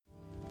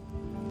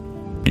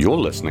You're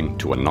listening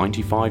to a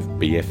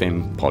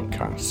 95BFM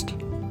podcast.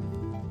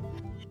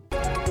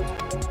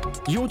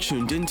 You're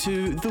tuned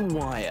into The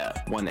Wire,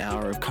 1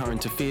 hour of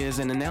current affairs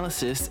and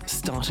analysis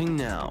starting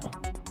now.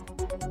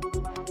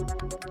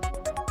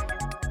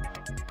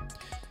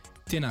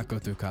 Tēnā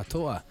koutou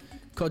katoa.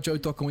 Ko Joe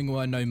toka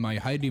ingoa no mai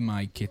haere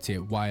mai ki te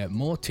Wire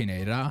mō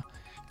tēnei rā.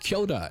 Kia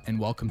ora and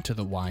welcome to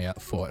The Wire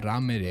for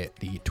Rāmere,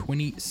 the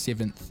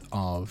 27th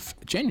of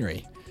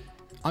January.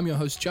 I'm your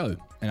host Joe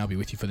and I'll be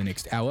with you for the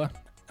next hour,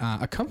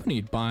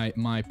 accompanied by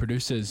my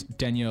producers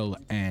Daniel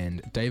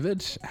and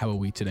David. How are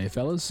we today,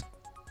 fellas?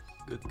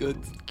 Good.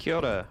 Kia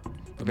ora.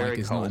 The Very mic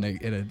is cold. not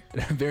in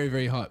a very,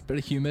 very hot,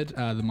 bit humid.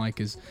 The mic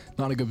is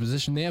not in a good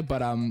position there,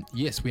 but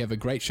yes, we have a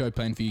great show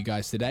planned for you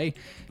guys today.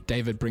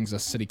 David brings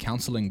us city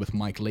counselling with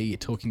Mike Lee,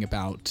 talking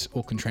about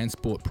Auckland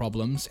transport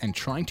problems and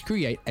trying to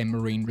create a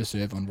marine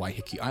reserve on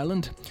Waiheke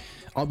Island.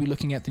 I'll be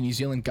looking at the New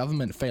Zealand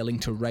government failing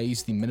to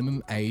raise the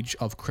minimum age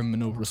of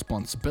criminal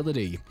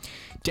responsibility.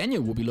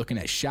 Daniel will be looking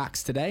at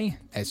sharks today,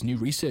 as new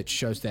research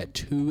shows that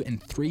 2 in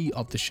 3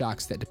 of the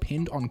sharks that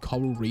depend on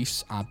coral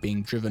reefs are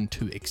being driven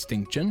to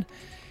extinction.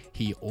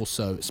 He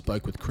also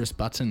spoke with Chris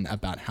Button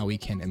about how he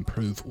can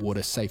improve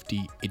water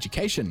safety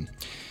education.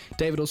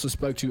 David also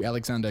spoke to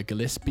Alexander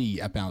Gillespie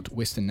about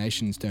Western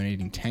nations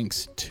donating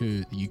tanks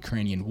to the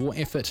Ukrainian war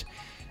effort.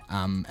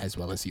 As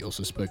well as he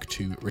also spoke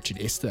to Richard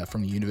Esther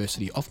from the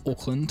University of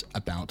Auckland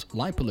about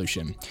light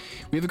pollution.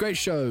 We have a great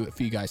show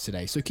for you guys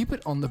today, so keep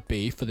it on the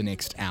B for the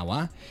next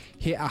hour.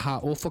 He aha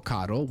o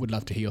whakaro, would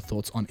love to hear your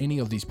thoughts on any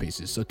of these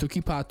pieces. So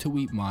tuki pā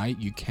tui mai,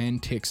 you can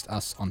text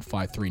us on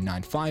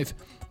 5395.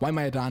 Wai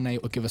mai rānei,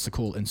 or give us a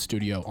call in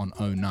studio on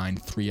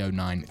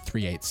 09309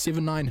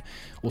 3879.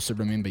 Also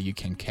remember, you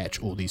can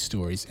catch all these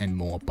stories and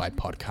more by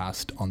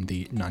podcast on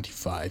the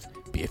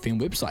 95BFM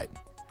website.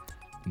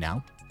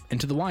 Now,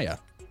 into the wire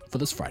for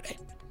this Friday.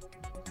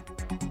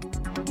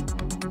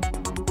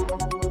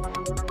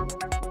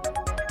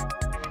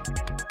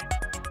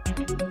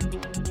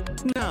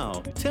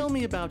 Now, tell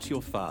me about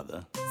your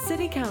father.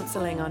 City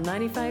Counselling on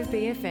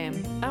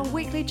 95BFM, our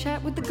weekly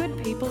chat with the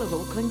good people of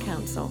Auckland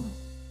Council.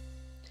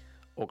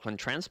 Auckland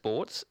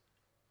Transports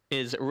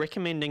is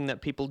recommending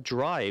that people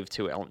drive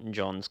to Elton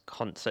John's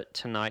concert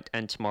tonight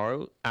and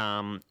tomorrow,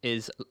 and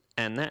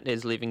that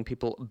is leaving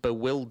people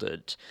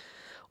bewildered.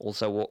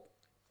 Also,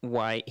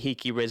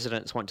 Waiheke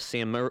residents want to see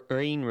a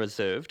marine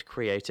reserve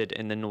created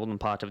in the northern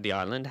part of the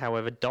island.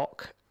 However,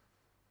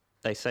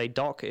 they say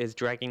DOC is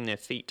dragging their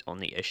feet on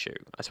the issue.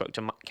 I spoke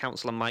to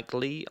Councillor Mike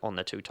Lee on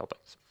the two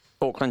topics.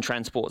 Auckland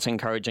Transport's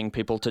encouraging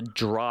people to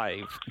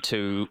drive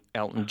to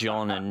Elton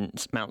John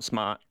and Mount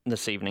Smart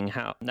this evening.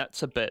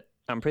 That's a bit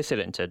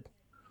unprecedented.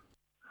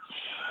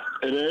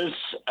 It is,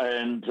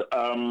 and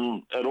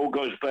it all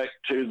goes back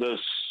to this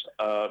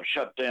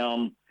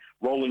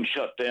rolling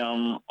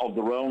shutdown of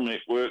the rail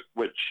network,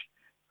 which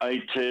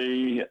AT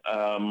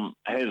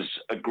has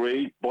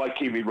agreed by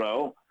Kiwi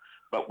Rail,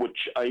 but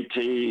which AT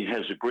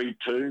has agreed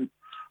to,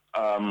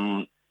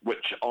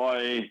 which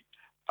I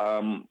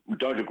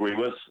don't agree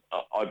with.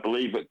 I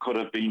believe it could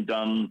have been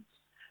done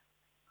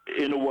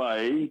in a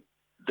way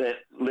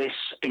that less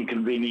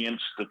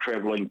inconvenienced the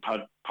travelling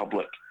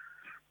public.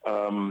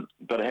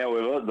 But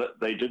however,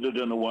 they did it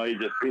in a way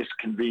that best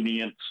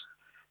convenienced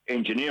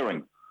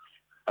engineering.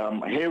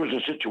 Here is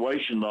a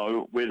situation,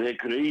 though, where they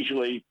could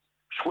easily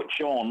switch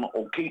on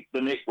or keep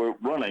the network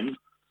running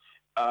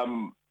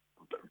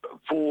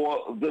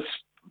for this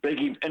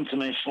big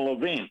international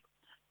event,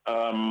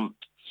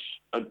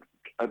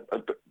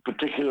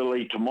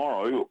 particularly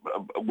tomorrow,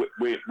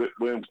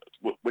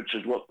 which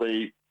is what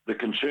the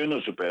concern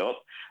is about.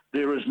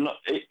 There is not,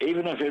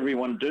 even if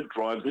everyone did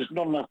drive, there's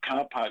not enough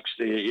car parks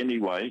there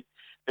anyway.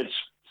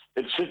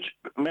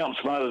 Mount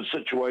Smart is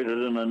situated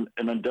in an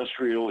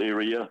industrial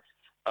area.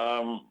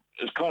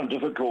 It's kind of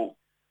difficult.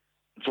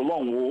 It's a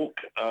long walk.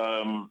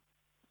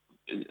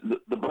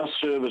 The bus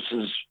service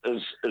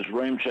is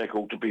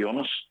ramshackle, to be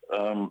honest,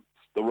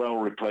 the rail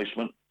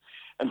replacement.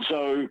 And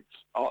so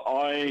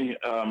I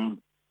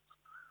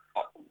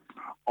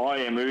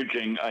am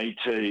urging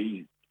AT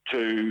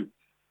to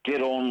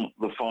get on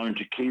the phone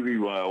to Kiwi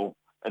Rail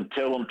and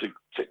tell them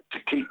to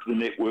keep the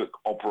network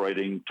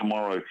operating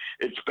tomorrow.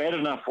 It's bad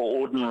enough for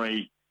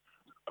ordinary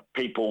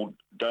people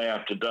day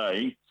after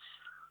day,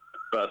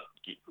 but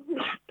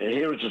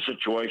here is a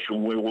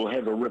situation where we'll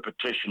have a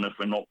repetition, if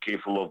we're not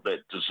careful, of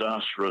that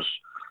disastrous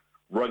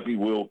Rugby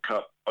World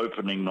Cup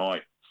opening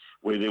night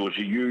where there was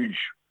a huge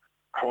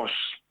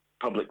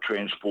cross-public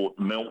transport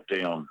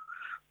meltdown.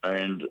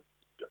 And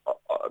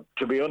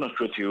to be honest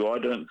with you, I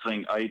don't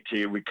think AT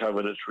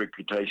recovered its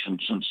reputation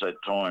since that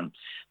time.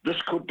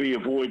 This could be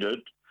avoided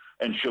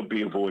and should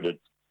be avoided.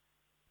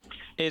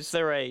 Is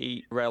there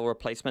a rail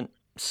replacement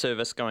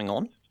service going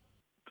on?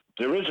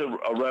 There is a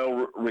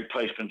rail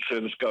replacement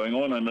service going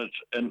on,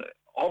 and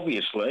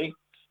obviously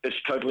it's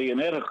totally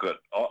inadequate.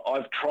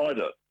 I've tried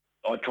it.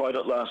 I tried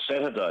it last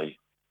Saturday,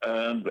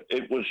 and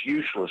it was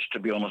useless, to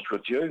be honest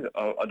with you.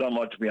 I don't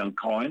like to be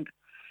unkind.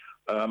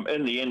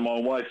 In the end, my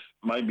wife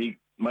made me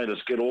made us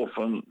get off,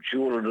 and she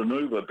ordered an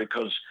Uber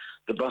because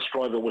the bus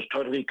driver was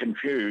totally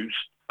confused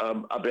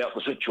about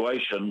the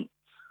situation.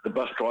 The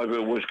bus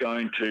driver was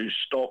going to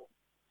stop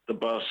the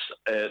bus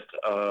at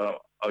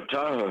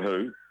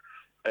Otahuhu,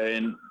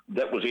 and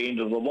that was the end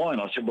of the line.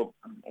 I said, well,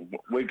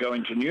 we're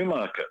going to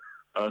Newmarket.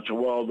 I said,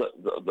 well,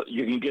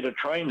 you can get a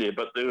train there,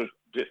 but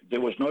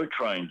there was no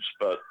trains.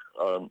 But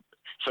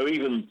so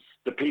even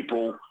the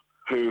people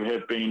who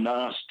have been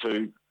asked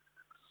to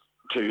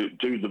do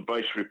the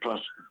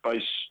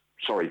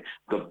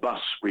the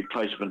bus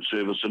replacement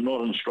service are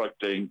not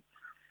instructing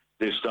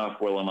their staff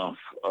well enough.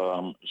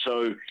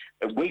 So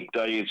a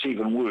weekday, it's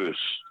even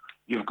worse.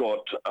 You've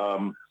got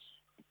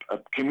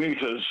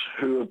commuters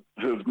who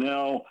have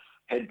now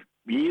had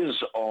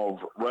years of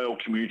rail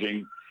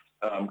commuting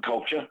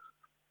culture,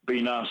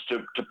 been asked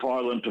to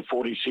pile into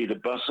 40-seater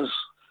buses,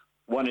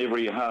 one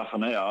every half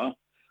an hour,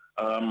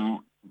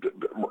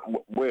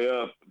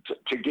 where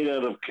to get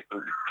out of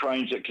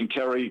trains that can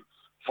carry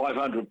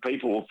 500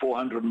 people or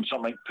 400 and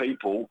something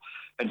people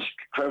and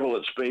travel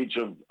at speeds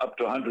of up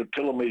to 100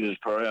 kilometres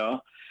per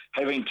hour,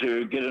 having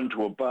to get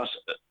into a bus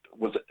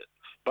with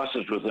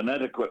buses with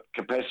inadequate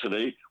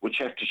capacity, which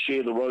have to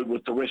share the road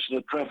with the rest of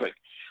the traffic.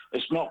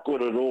 It's not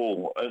good at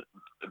all.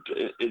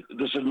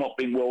 This has not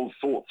been well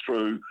thought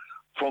through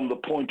from the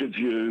point of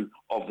view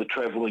of the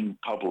travelling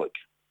public.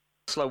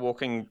 Slow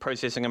Walking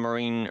processing a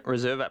marine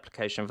reserve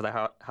application for the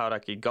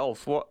Hauraki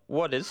Gulf.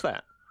 What is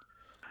that?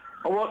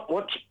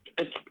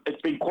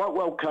 It's been quite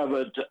well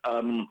covered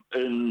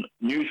in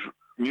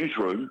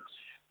newsroom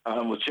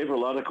with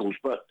several articles,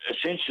 but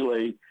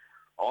essentially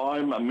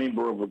I'm a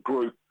member of a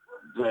group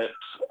that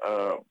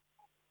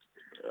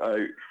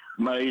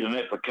made an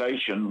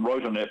application,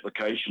 wrote an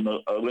application,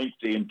 a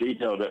lengthy and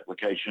detailed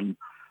application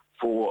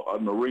for a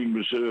marine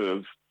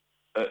reserve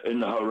in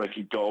the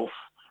Hauraki Gulf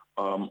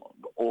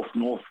off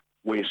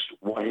northwest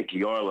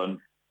Waiheke Island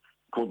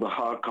called the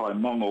Hakai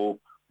Mongo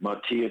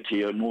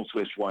Matiatia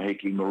Northwest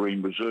Waiheke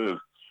Marine Reserve,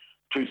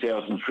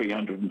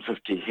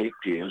 2,350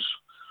 hectares.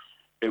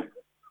 It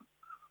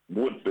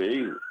will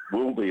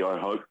be, I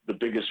hope, the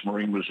biggest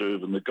marine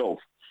reserve in the Gulf.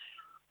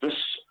 This,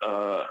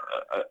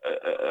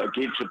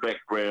 against a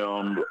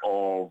background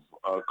of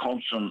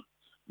constant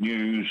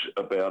news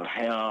about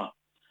how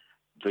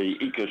the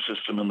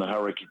ecosystem in the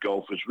Hauraki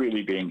Gulf is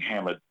really being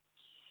hammered,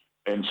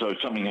 and so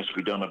something has to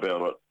be done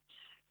about it.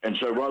 And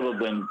so rather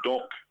than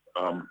DOC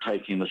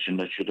taking this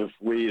initiative,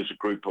 we as a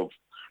group of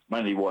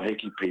mainly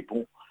Waiheke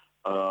people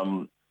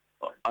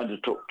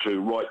undertook to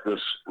write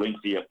this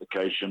lengthy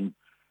application.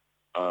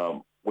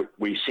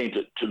 We sent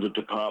it to the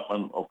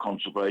Department of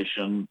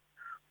Conservation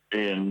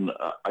in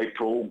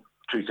April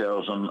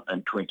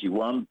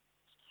 2021.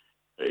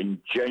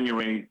 In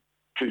January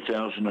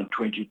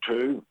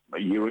 2022, a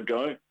year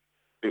ago,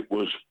 it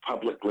was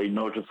publicly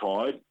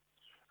notified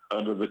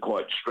under the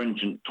quite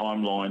stringent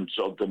timelines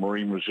of the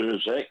Marine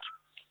Reserves Act.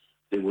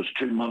 There was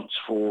 2 months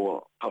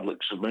for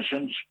public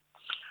submissions.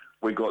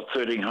 We got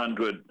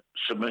 1,300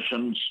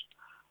 submissions.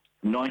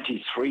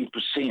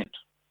 93%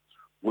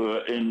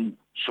 were in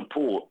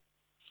support.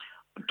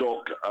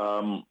 DOC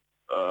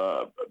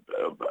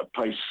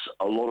place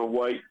a lot of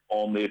weight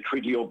on their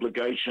treaty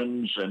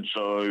obligations, and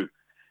so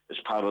as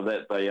part of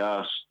that they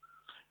asked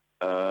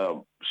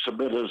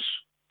submitters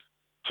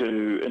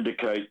to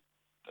indicate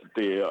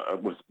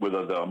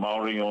whether they're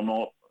Maori or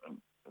not.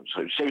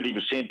 So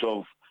 70%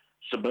 of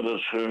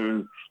submitters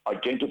who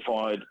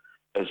identified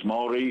as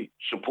Maori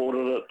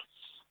supported it.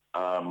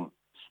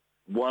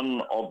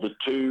 One of the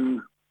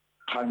two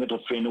tangata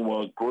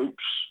whenua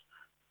groups,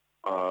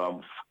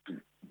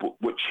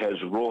 which has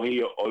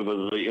rohe over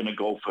the Inner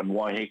Gulf and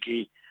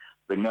Waiheke,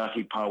 the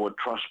Ngāti Pawa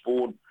Trust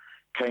Board,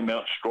 came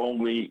out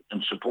strongly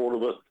in support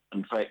of it.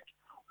 In fact,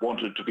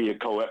 wanted to be a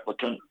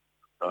co-applicant.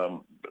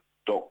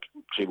 DOC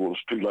said, well,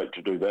 it's too late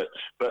to do that.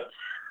 But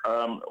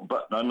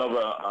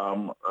another,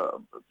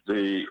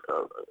 the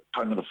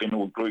tangata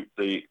whenua group,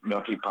 the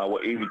Ngāti Pawa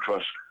Iwi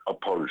Trust,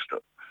 opposed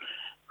it.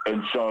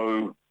 And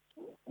so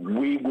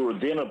we were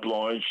then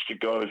obliged to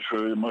go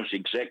through the most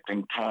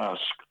exacting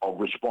task of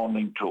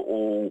responding to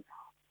all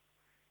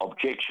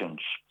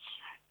objections.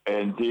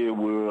 And there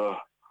were,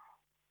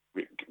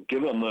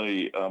 given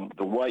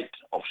the weight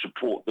of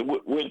support, there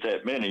weren't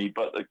that many,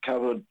 but it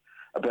covered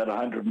about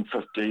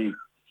 150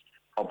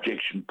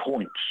 objection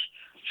points.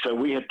 So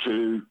we had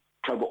to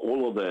cover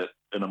all of that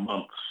in a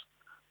month,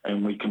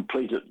 and we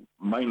completed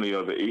mainly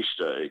over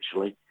Easter,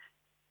 actually.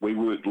 We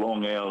worked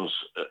long hours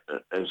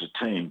as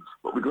a team,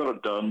 but we got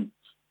it done,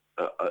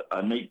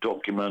 a neat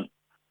document,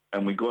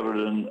 and we got it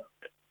in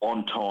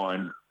on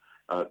time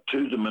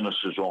to the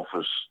Minister's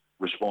office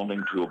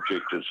responding to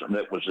objectives, and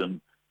that was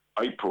in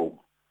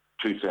April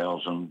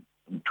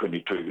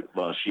 2022,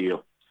 last year.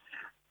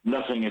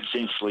 Nothing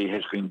essentially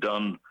has been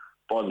done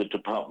by the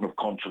Department of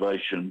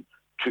Conservation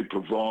to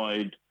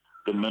provide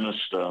the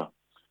Minister.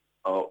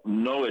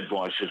 No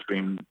advice has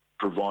been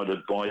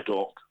provided by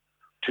DOC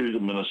to the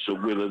Minister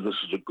whether this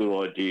is a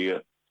good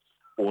idea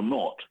or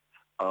not.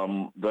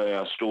 They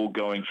are still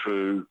going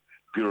through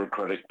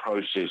bureaucratic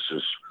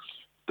processes.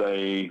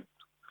 They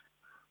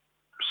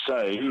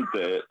say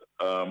that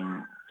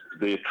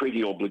their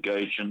treaty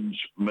obligations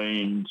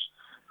means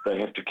they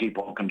have to keep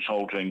on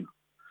consulting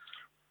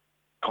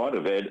kind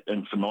of ad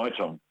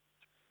infinitum.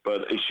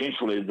 But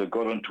essentially, they've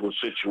got into a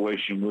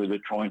situation where they're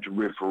trying to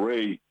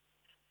referee,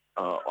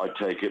 I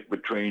take it,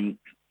 between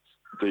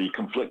the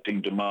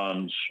conflicting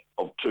demands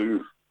of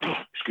two,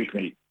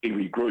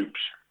 iwi groups.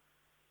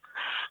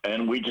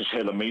 And we just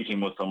had a meeting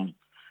with them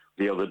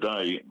the other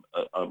day,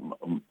 an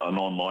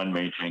online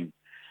meeting,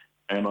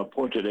 and I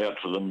pointed out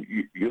to them,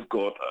 you've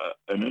got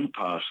an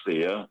impasse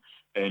there,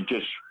 and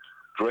just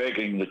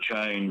dragging the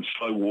chain,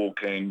 slow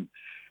walking,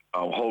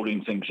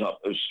 holding things up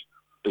is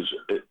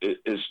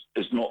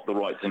not the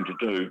right thing to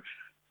do.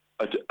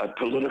 A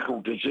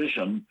political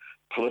decision,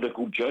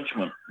 political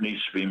judgment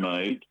needs to be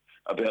made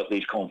about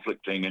these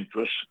conflicting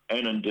interests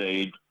and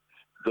indeed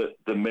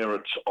the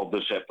merits of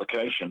this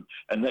application.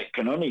 And that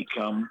can only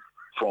come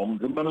from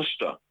the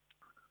minister.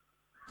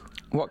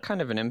 What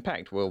kind of an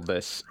impact will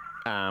this,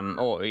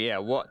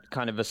 what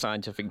kind of a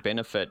scientific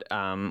benefit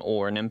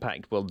or an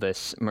impact will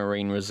this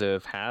marine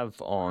reserve have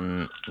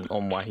on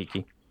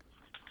Waiheke?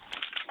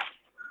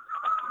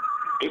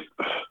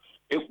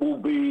 It will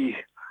be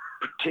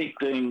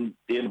protecting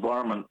the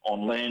environment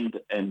on land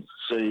and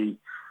sea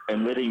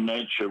and letting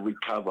nature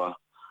recover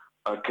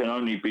can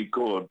only be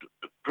good.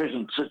 The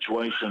present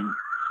situation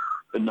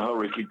in the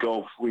Hauraki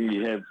Gulf,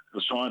 the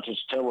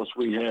scientists tell us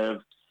we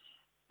have,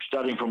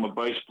 starting from a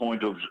base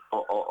point of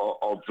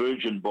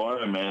virgin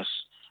biomass,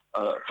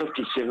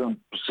 57%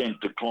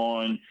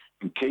 decline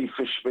in key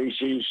fish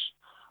species,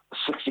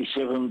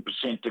 67%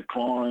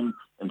 decline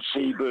in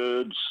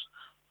seabirds,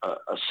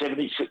 a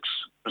 76%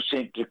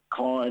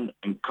 decline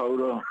in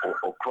coda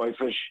or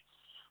crayfish,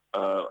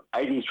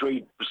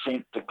 83%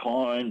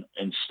 decline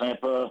in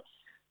snapper,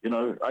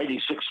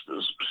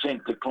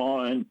 86%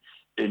 decline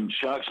in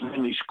sharks,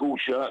 mainly school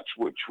sharks,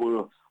 which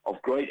were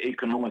of great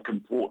economic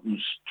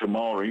importance to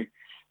Maori,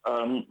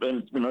 and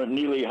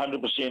nearly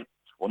 100%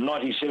 or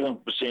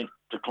 97%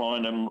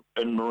 decline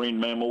in marine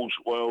mammals,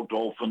 whale,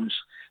 dolphins,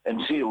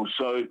 and seals.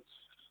 So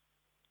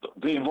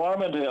the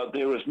environment out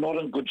there is not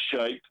in good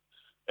shape.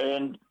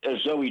 And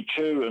as Zoe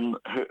Chu and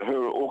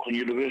her Auckland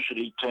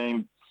University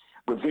team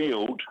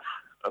revealed,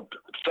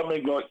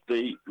 something like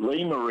the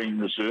Lee Marine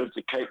Reserve,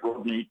 the Cape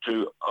Rodney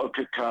to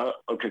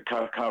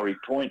Okakakari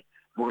Point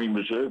Marine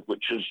Reserve,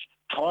 which is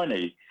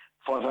tiny,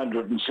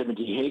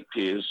 570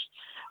 hectares,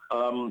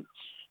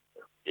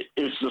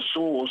 is the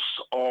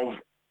source of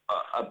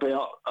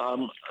about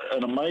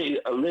an amazing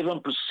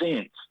 11%,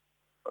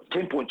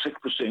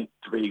 10.6%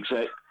 to be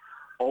exact,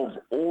 of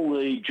all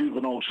the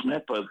juvenile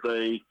snapper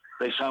they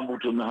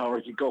sampled in the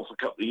Hauraki Gulf a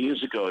couple of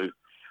years ago,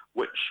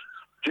 which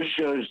just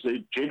shows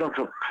the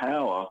generative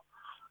power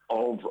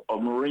of a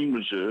marine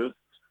reserve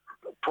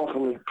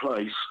properly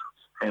placed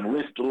and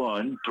left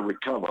alone to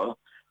recover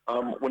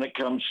when it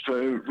comes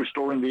to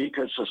restoring the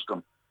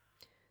ecosystem.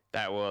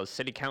 That was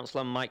City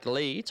Councillor Mike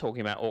Lee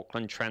talking about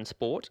Auckland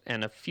Transport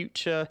and a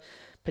future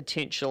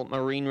potential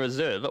marine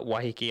reserve at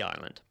Waiheke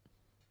Island.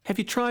 Have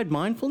you tried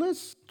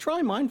mindfulness?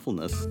 Try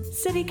mindfulness.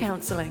 City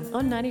Counselling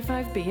on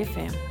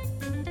 95BFM.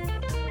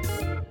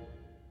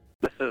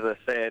 This is a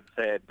sad,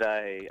 sad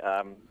day.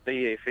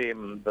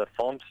 BFM, the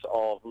font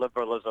of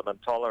liberalism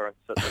and tolerance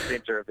at the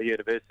centre of the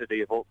University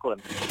of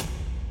Auckland.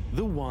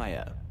 The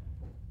Wire.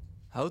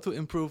 How to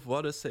improve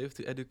water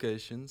safety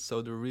education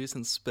so the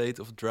recent spate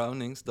of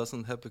drownings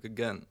doesn't happen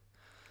again.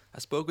 I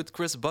spoke with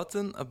Chris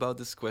Button about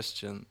this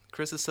question.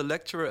 Chris is a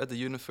lecturer at the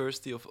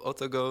University of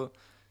Otago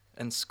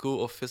and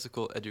School of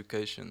Physical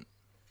Education.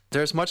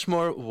 There's much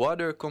more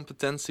water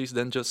competencies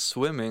than just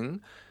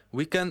swimming.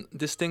 We can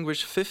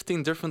distinguish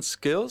 15 different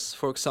skills,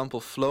 for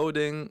example,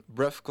 floating,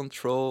 breath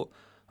control,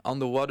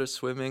 underwater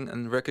swimming,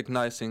 and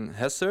recognizing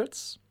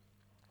hazards.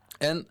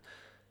 And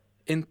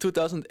in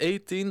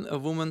 2018, a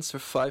woman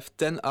survived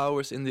 10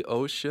 hours in the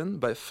ocean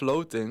by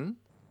floating.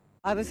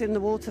 I was in the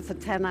water for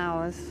 10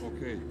 hours.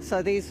 Okay.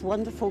 So these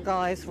wonderful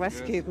guys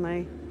rescued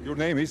me. Your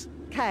name is?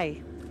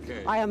 Kay.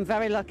 I am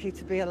very lucky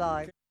to be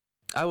alive.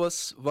 I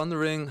was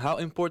wondering, how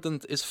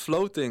important is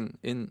floating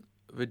in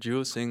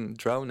reducing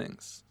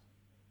drownings?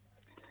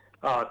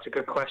 Oh, it's a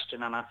good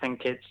question, and I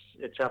think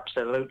it's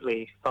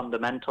absolutely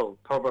fundamental.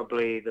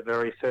 Probably the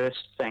very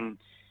first thing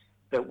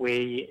that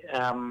we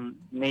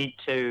need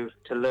to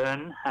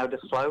learn how to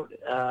float.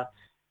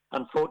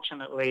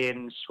 Unfortunately,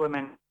 in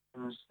swimming,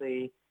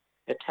 the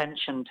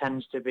attention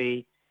tends to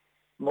be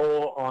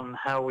more on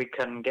how we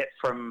can get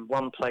from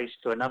one place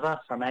to another,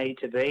 from A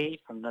to B,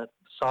 from the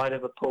side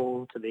of a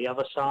pool to the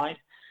other side,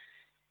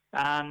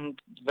 and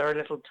very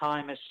little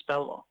time is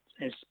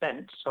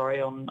spent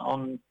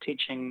on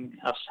teaching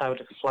us how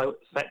to float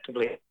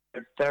effectively.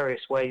 There are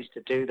various ways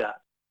to do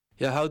that.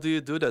 Yeah, how do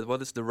you do that?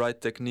 What is the right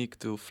technique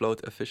to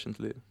float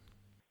efficiently?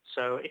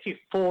 So if you've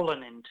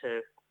fallen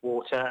into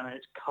water and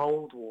it's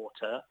cold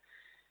water,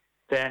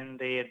 then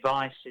the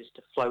advice is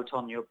to float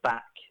on your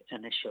back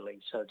initially.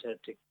 So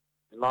to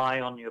lie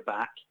on your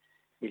back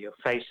with your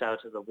face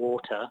out of the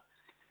water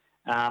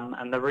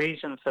And the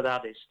reason for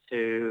that is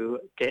to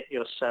get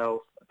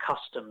yourself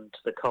accustomed to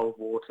the cold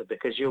water,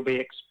 because you'll be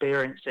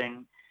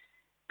experiencing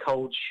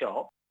cold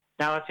shock.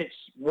 Now, if it's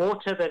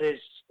water that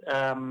is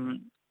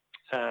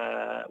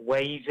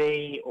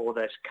wavy, or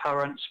there's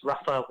currents,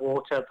 rougher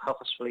water,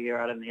 purposefully you're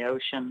out in the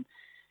ocean,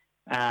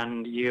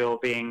 and you're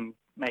being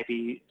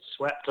maybe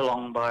swept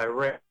along by a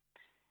river,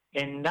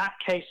 in that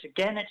case,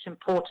 again, it's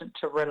important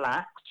to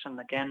relax, and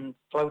again,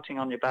 floating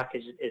on your back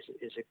is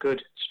a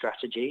good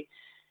strategy.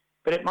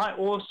 But it might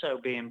also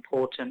be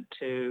important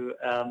to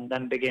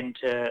then begin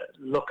to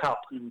look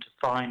up and to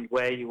find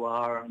where you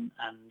are and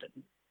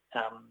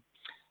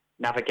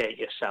navigate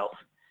yourself.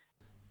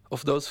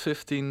 Of those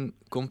 15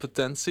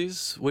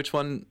 competencies, which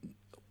one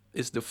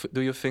is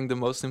do you think the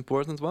most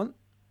important one?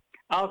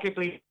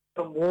 Arguably,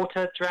 from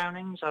water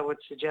drownings, I would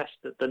suggest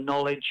that the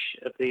knowledge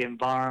of the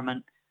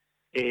environment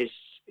is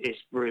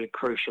really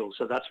crucial.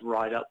 So that's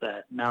right up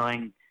there.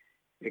 Knowing,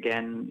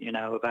 again,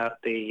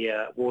 about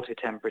the water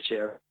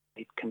temperature,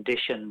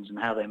 conditions, and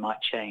how they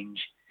might change.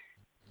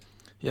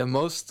 Yeah,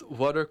 most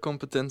water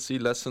competency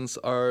lessons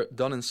are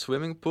done in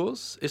swimming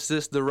pools. Is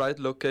this the right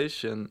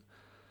location,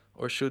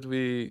 or should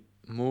we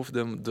move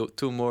them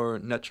to more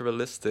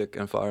naturalistic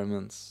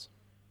environments?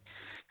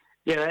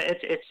 Yeah,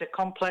 it's a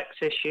complex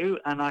issue,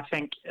 and I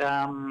think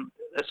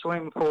a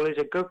swimming pool is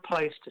a good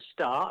place to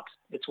start.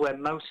 It's where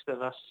most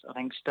of us, I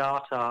think,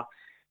 start our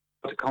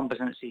water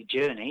competency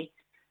journey.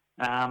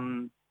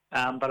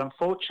 But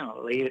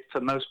unfortunately,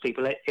 for most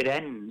people, it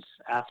ends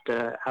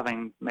after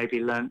having maybe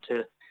learned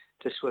to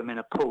swim in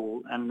a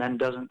pool, and then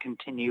doesn't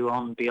continue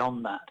on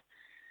beyond that.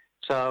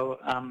 So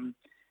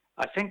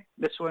I think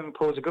the swimming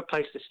pool is a good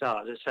place to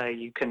start. As I say,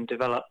 you can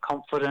develop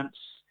confidence.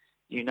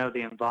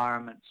 The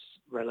environment's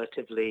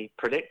relatively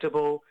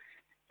predictable.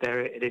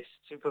 It is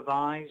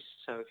supervised,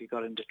 so if you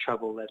got into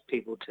trouble, there's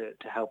people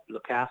to help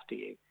look after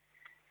you.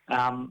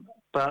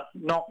 But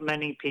not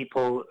many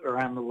people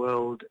around the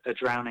world are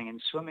drowning in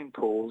swimming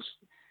pools,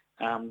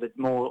 but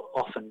more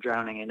often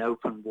drowning in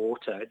open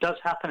water. It does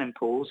happen in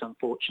pools,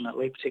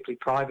 unfortunately, particularly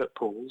private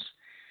pools.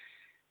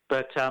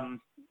 But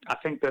I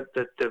think that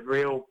the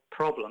real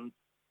problem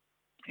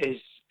is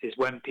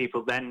when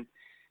people then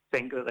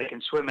think that they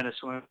can swim in a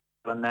swimming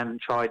pool and then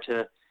try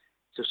to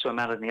swim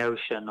out in the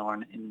ocean or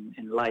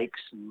in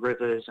lakes and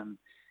rivers and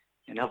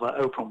in other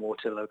open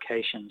water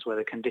locations where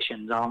the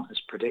conditions aren't as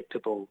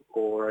predictable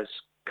or as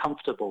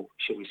comfortable,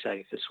 should we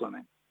say, for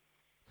swimming.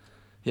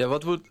 Yeah,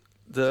 what would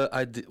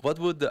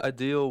the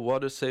ideal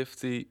water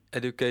safety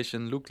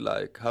education look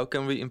like? How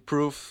can we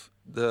improve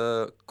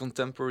the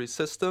contemporary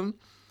system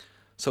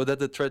so that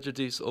the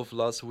tragedies of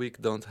last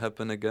week don't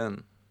happen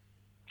again?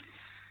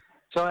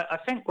 So I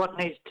think what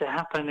needs to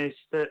happen is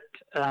that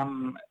a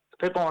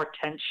bit more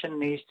attention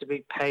needs to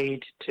be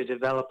paid to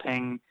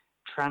developing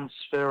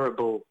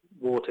transferable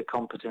water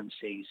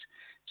competencies.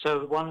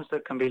 So ones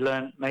that can be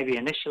learned maybe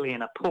initially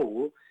in a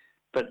pool,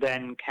 but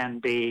then can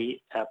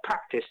be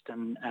practiced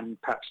and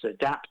perhaps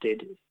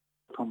adapted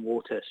from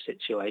water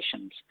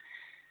situations.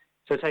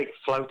 So take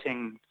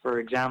floating, for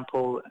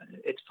example.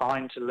 It's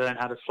fine to learn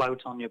how to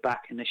float on your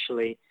back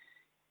initially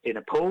in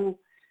a pool,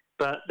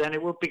 but then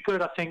it would be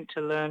good, I think,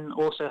 to learn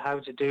also how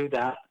to do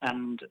that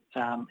and,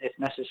 if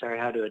necessary,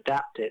 how to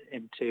adapt it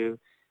into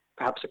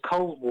perhaps a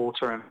cold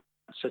water,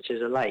 such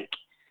as a lake.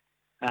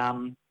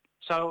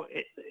 So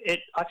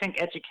I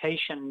think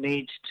education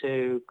needs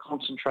to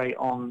concentrate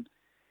on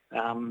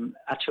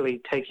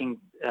actually taking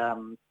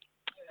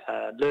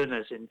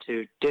learners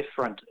into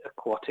different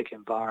aquatic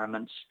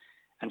environments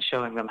and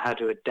showing them how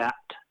to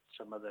adapt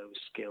some of those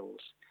skills.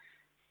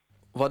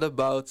 What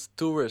about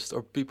tourists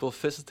or people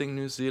visiting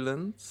New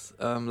Zealand?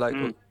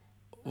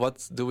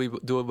 What do we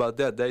do about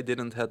that? They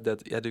didn't have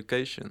that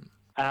education.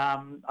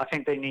 I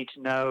think they need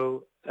to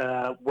know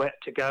where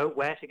to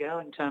go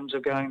in terms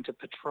of going to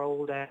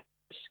patrolled areas.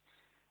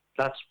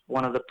 That's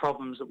one of the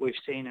problems that we've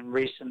seen in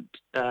recent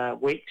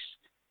weeks.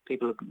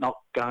 People are not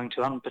going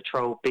to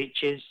unpatrolled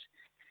beaches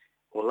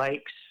or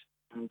lakes,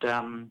 and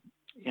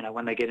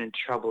when they get into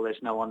trouble, there's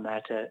no one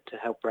there to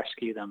help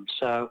rescue them.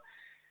 So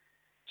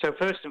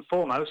first and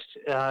foremost,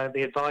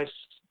 the advice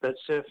that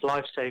Surf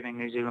Lifesaving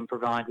New Zealand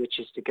provide, which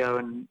is to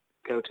go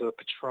to a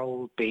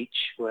patrolled beach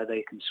where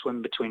they can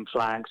swim between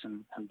flags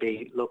and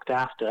be looked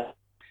after,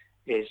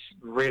 is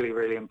really,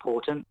 really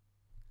important.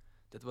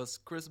 That was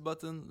Chris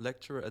Button,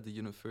 lecturer at the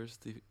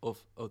University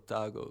of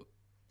Otago.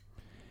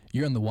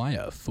 You're on The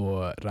Wire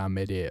for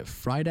Ramede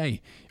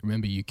Friday.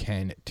 Remember, you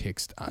can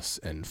text us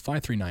in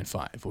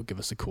 5395 or give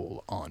us a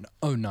call on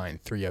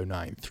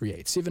 09309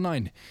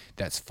 3879.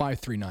 That's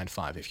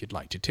 5395 if you'd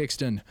like to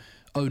text in,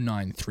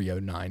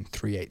 09309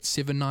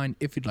 3879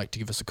 if you'd like to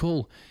give us a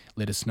call.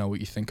 Let us know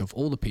what you think of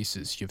all the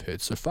pieces you've heard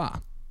so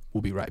far.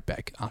 We'll be right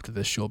back after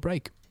this short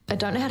break. I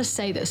don't know how to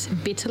say this.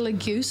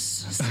 Betelgeuse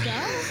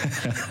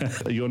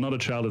scale? You're not a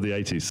child of the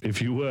 80s.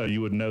 If you were,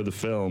 you would know the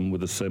film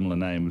with a similar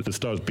name. It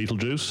stars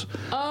Beetlejuice.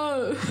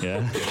 Oh.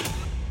 Yeah.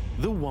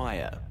 The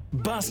Wire.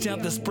 Bust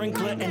out the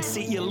sprinkler and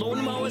set your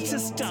lawnmowers to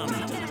stun.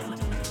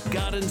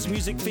 Gardens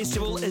Music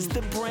Festival is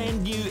the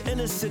brand new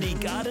inner city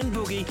garden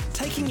boogie,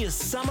 taking your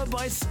summer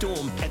by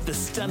storm at the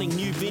stunning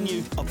new venue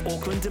of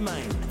Auckland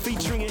Domain,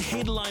 featuring a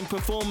headline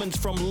performance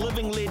from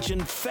living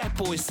legend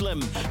Fatboy Slim,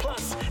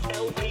 plus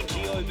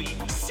LPGOB,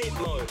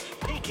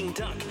 Setmo, Peking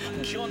Duck,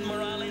 John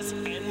Morales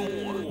and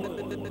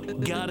more.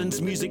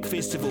 Gardens Music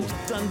Festival,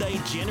 Sunday,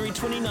 January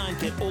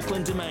 29th at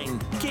Auckland Domain.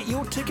 Get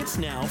your tickets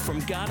now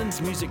from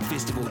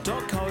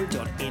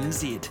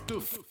gardensmusicfestival.co.nz.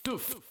 Doof,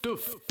 doof,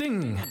 doof,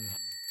 ding.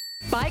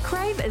 Bike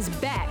Rave is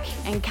back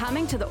and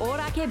coming to the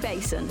Orake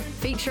Basin,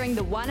 featuring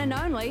the one and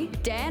only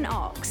Dan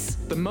Ox.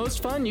 The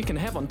most fun you can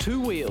have on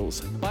two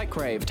wheels. Bike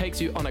Rave takes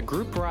you on a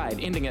group ride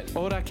ending at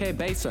Orake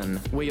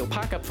Basin, where you'll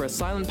park up for a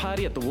silent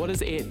party at the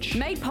water's edge.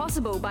 Made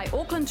possible by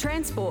Auckland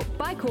Transport,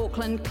 Bike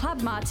Auckland,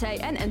 Club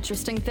Mate and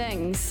Interesting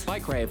Things.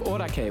 Bike Rave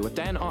Orake with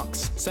Dan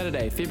Ox,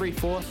 Saturday, February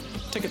 4th.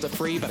 Tickets are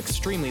free but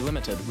extremely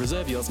limited.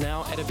 Reserve yours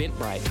now at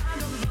Eventbrite.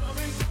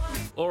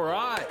 All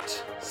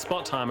right,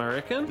 spot time, I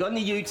reckon. Got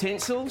any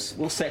utensils?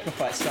 We'll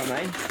sacrifice some,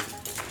 eh?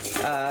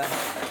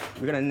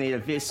 We're going to need a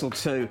vessel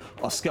too.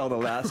 I'll scull the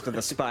last of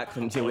the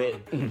sparkling duet.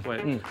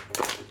 Wait.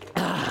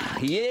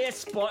 Yeah,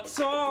 spot's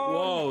on!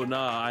 Whoa, no,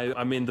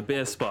 I mean the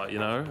beer spot, you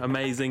know?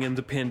 Amazing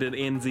independent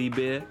NZ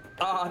beer.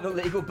 Ah, the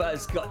legal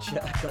buzz.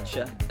 Gotcha.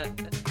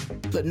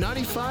 The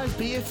 95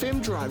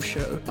 BFM Drive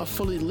Show, a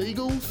fully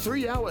legal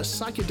 3-hour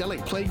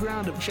psychedelic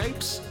playground of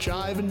japes,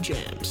 jive and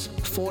jams.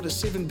 4 to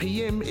 7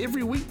 p.m.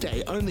 every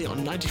weekday only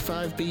on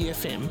 95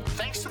 BFM.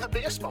 Thanks to the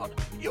Beer Spot,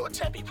 your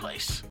tappy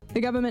place.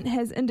 The government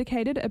has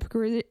indicated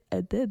The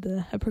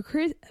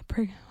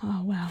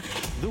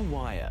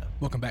Wire.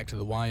 Welcome back to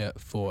The Wire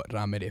for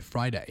Ramere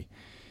Friday.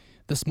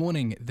 This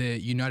morning, the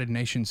United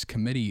Nations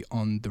Committee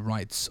on the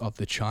Rights of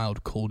the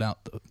Child called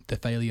out the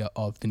failure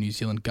of the New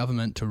Zealand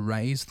government to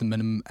raise the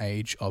minimum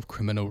age of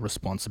criminal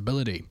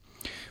responsibility.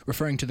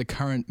 Referring to the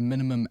current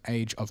minimum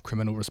age of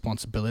criminal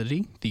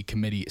responsibility, the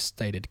committee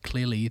stated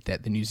clearly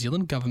that the New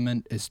Zealand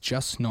government is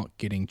just not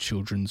getting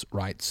children's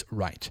rights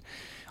right.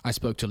 I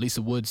spoke to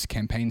Lisa Woods,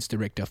 Campaigns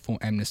Director for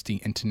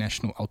Amnesty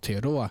International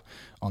Aotearoa,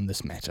 on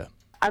this matter.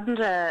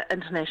 Under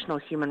international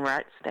human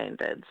rights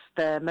standards,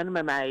 the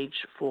minimum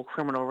age for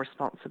criminal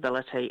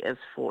responsibility is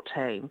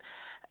 14,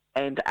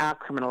 and our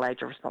criminal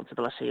age of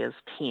responsibility is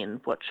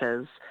 10, which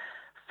is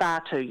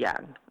far too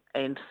young.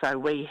 And so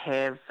we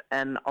have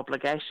an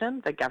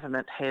obligation, the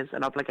government has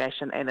an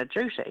obligation and a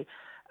duty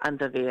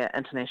under their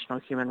international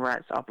human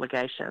rights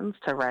obligations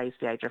to raise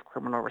the age of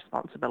criminal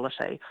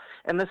responsibility.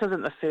 And this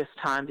isn't the first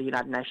time the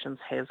United Nations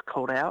has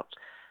called out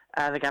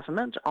the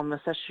government on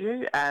this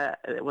issue.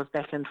 It was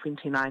back in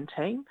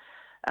 2019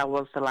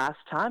 was the last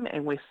time,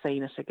 and we've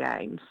seen it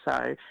again. So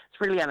it's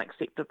really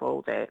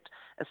unacceptable that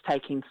it's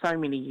taking so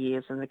many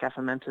years and the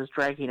government is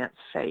dragging its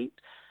feet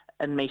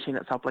in meeting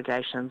its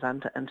obligations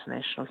under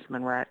international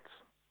human rights.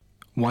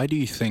 Why do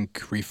you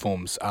think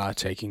reforms are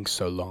taking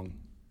so long?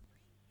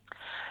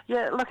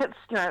 Yeah, look,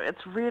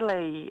 it's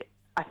really,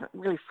 I think,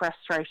 really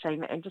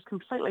frustrating and just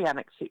completely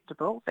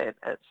unacceptable that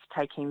it's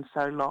taking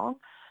so long.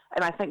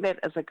 And I think that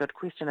is a good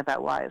question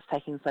about why it's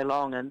taking so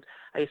long, and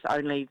I guess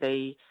only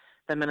the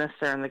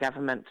minister and the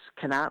government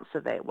can answer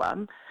that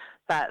one.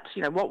 But,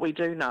 what we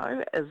do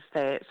know is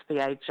that the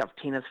age of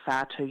 10 is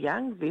far too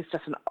young. There's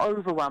just an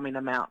overwhelming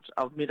amount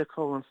of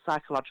medical and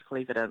psychological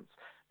evidence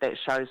that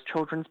shows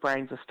children's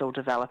brains are still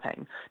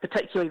developing,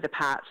 particularly the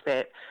part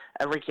that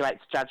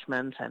regulates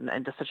judgment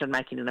and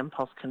decision-making and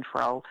impulse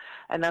control.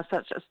 And as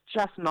such, it's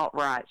just not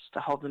right to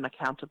hold them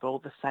accountable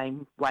the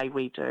same way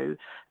we do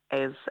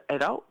as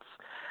adults.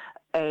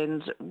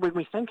 And when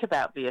we think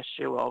about the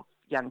issue of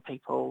young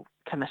people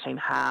committing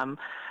harm,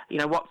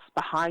 what's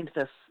behind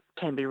this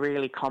can be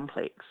really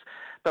complex.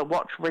 But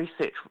what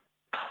research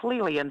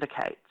clearly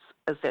indicates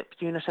is that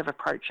punitive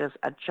approaches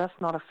are just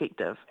not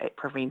effective at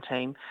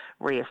preventing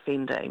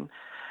reoffending.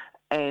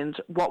 And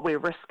what we're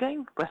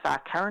risking with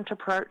our current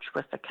approach,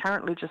 with the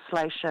current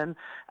legislation,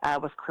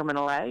 with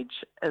criminal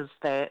age, is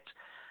that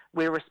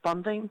we're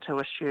responding to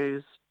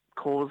issues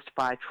caused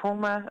by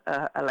trauma,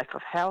 a lack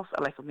of health,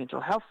 a lack of mental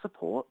health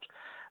support,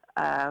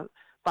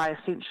 by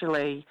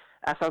essentially,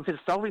 so instead of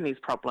solving these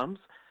problems,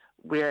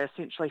 we're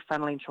essentially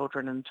funneling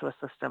children into a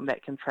system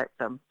that can trap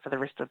them for the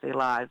rest of their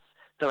lives,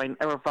 doing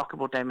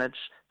irrevocable damage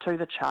to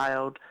the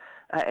child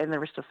and the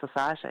rest of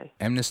society.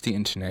 Amnesty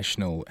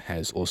International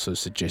has also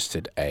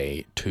suggested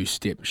a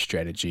two-step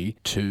strategy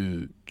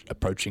to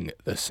approaching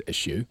this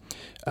issue.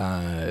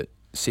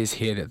 Says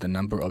here that the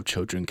number of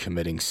children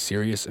committing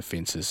serious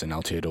offences in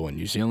Aotearoa,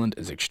 New Zealand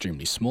is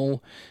extremely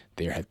small.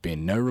 There have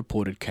been no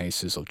reported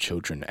cases of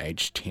children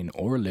aged 10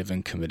 or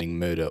 11 committing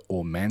murder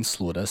or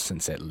manslaughter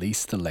since at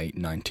least the late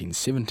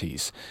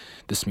 1970s.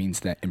 This means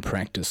that in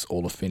practice,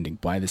 all offending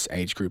by this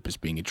age group is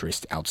being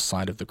addressed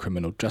outside of the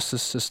criminal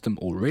justice system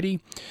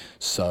already.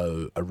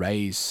 So a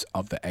raise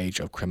of the age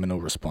of criminal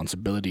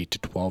responsibility to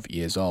 12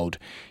 years old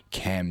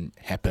can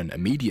happen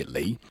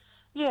immediately.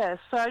 Yeah,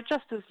 so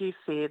just as you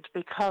said,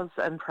 because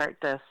in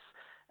practice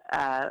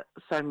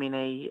so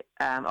many,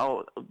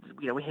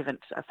 we haven't,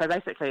 so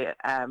basically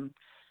 10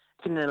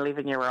 and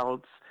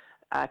 11-year-olds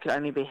could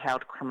only be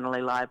held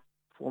criminally liable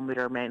for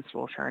murder and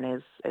manslaughter.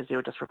 And as you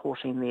were just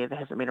reporting there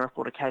hasn't been a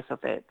reported case of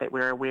that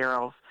we're aware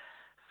of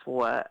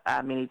for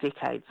many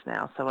decades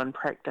now. So in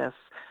practice,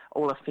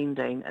 all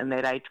offending in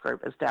that age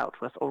group is dealt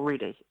with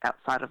already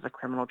outside of the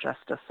criminal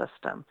justice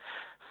system.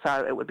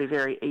 So it would be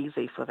very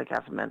easy for the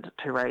government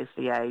to raise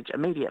the age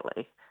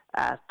immediately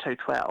to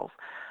 12.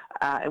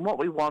 And what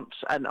we want,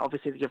 and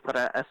obviously you've got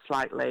a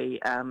slightly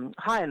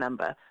higher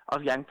number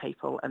of young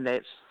people in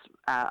that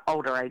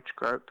older age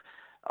group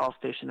of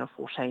 13 or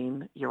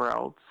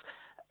 14-year-olds.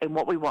 And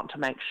what we want to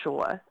make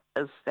sure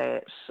is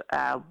that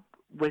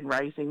when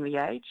raising the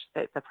age,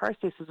 that the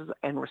processes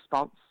and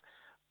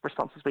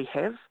responses we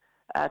have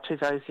to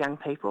those young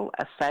people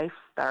are safe,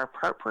 they're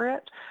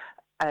appropriate,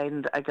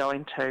 and are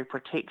going to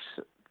protect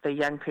the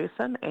young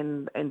person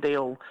and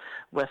deal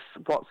with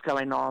what's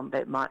going on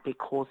that might be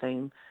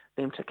causing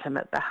them to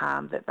commit the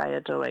harm that they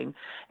are doing.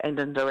 And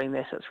in doing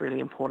that, it's really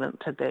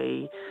important to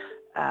be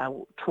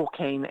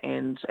talking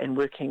and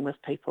working with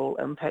people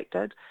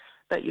impacted.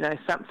 But,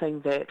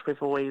 something that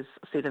we've always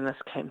said in this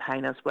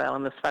campaign as well,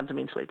 and this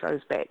fundamentally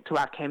goes back to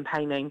our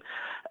campaigning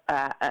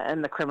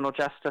in the criminal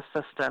justice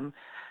system,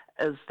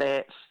 is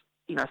that,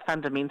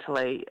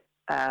 fundamentally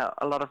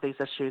a lot of these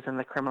issues in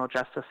the criminal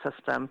justice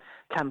system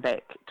come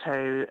back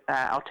to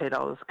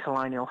Aotearoa's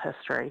colonial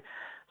history.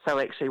 So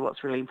actually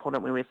what's really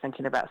important when we're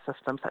thinking about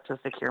systems such as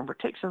the care and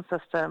protection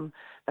system,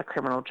 the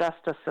criminal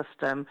justice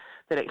system,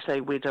 that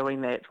actually we're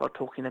doing that while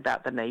talking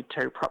about the need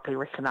to properly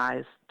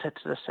recognise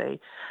Tititi,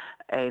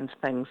 and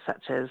things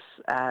such as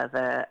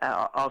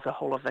the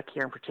whole of the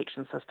care and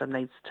protection system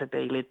needs to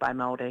be led by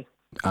Māori.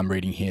 I'm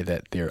reading here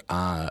that there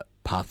are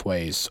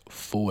pathways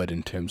forward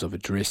in terms of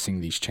addressing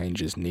these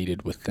changes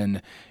needed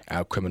within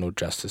our criminal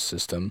justice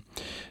system,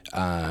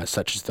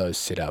 such as those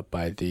set out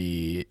by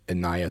the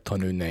Inaya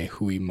Tonu Ne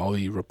Hui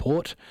Māori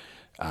report.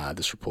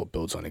 This report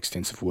builds on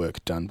extensive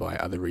work done by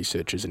other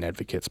researchers and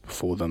advocates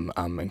before them,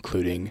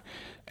 including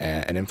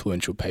an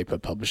influential paper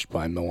published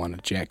by Moana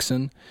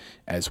Jackson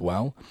as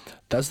well.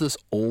 Does this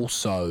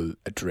also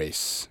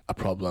address a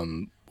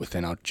problem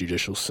within our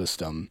judicial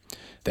system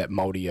that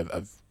Māori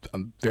are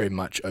very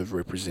much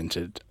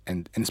overrepresented,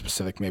 and in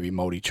specific maybe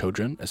Māori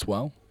children as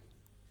well?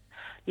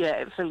 Yeah,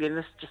 absolutely. And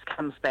this just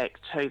comes back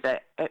to the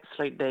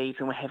absolute need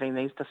when we're having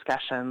these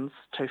discussions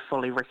to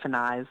fully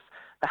recognise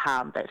the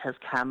harm that has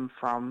come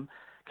from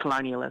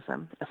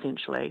colonialism,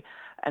 essentially,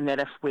 and that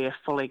if we're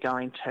fully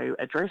going to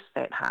address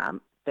that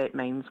harm, that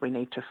means we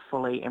need to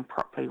fully and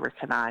properly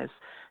recognise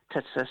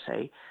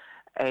Tititi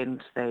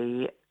and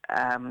the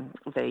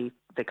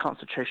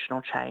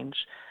constitutional change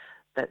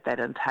that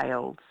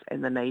entails,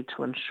 and the need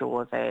to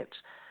ensure that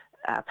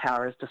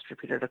power is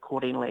distributed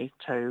accordingly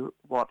to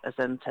what is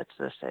in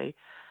Tititi.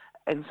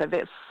 And so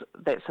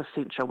that's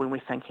essential when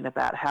we're thinking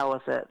about how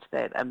is it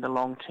that in the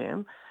long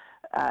term,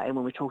 and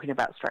when we're talking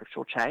about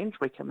structural change,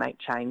 we can make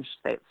change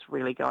that's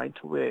really going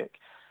to work.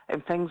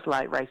 And things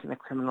like raising the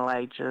criminal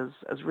age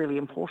is really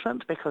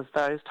important, because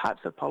those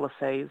types of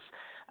policies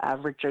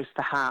reduce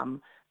the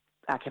harm,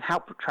 can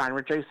help try and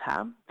reduce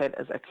harm that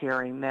is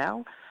occurring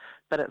now.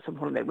 But it's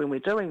important that when we're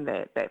doing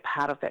that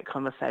part of that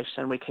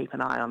conversation, we keep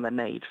an eye on the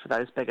need for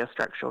those bigger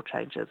structural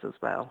changes as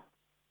well.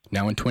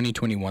 Now, in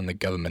 2021, the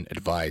government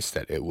advised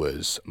that it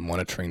was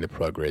monitoring the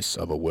progress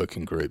of a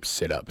working group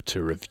set up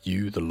to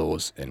review the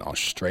laws in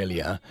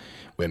Australia,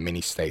 where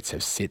many states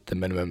have set the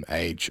minimum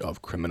age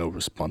of criminal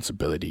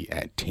responsibility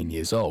at 10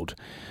 years old.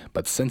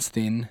 But since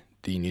then,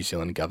 the New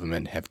Zealand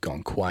government have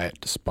gone quiet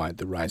despite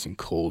the rising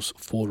calls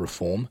for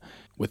reform.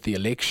 With the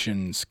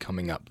elections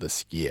coming up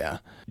this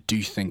year, do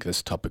you think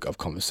this topic of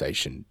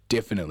conversation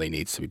definitely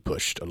needs to be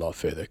pushed a lot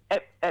further?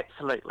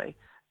 Absolutely.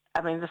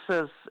 I mean, this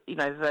is,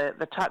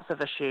 the types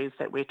of issues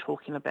that we're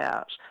talking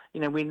about,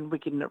 when we're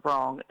getting it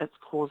wrong, it's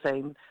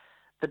causing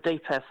the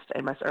deepest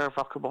and most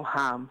irrevocable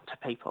harm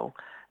to people.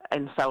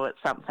 And so it's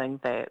something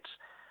that,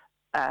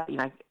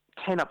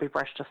 cannot be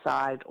brushed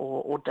aside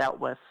or dealt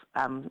with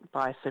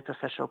by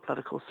superficial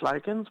political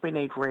slogans. We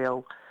need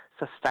real,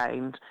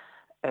 sustained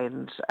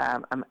and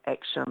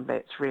action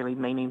that's really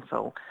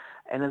meaningful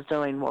and is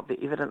doing what the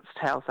evidence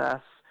tells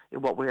us,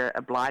 what we're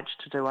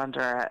obliged to do under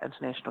our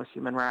international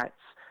human rights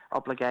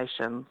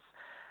obligations.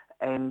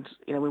 And,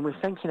 when we're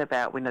thinking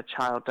about when a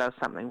child does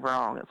something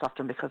wrong, it's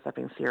often because they've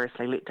been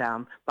seriously let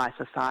down by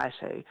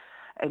society.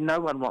 And no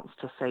one wants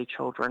to see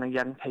children or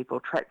young people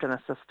trapped in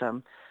a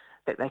system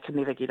that they can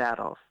never get out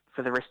of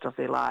for the rest of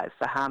their lives.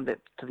 The harm that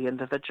to the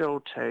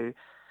individual, to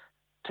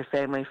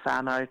family,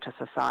 whānau, to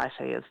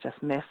society is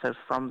just massive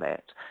from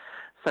that.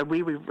 So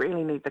where we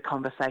really need the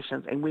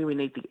conversations and where we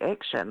need the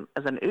action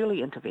is in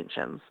early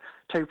interventions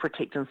to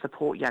protect and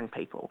support young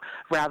people,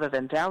 rather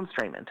than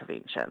downstream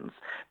interventions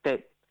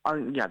that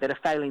are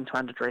failing to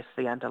address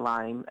the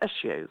underlying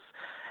issues.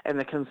 And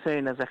the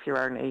concern is if you're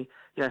only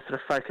sort of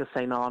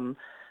focusing on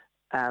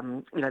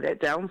that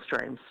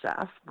downstream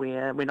stuff,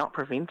 where we're not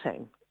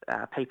preventing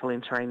people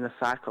entering the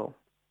cycle.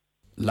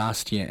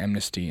 Last year,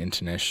 Amnesty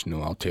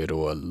International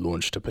Aotearoa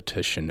launched a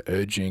petition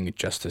urging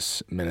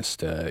Justice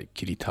Minister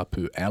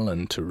Kiritapu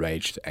Allen to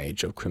raise the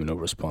age of criminal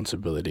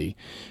responsibility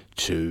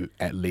to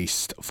at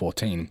least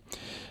 14.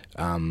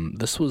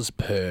 This was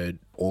per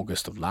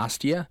August of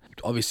last year.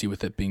 Obviously,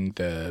 with it being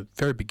the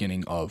very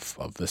beginning of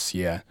this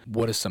year,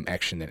 what is some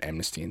action that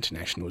Amnesty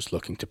International is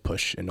looking to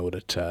push in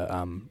order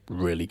to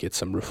really get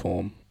some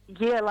reform?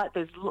 Yeah,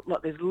 there's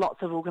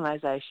lots of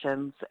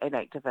organisations and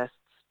activists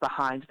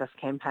behind this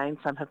campaign.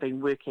 Some have been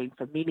working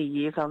for many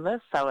years on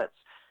this, so it's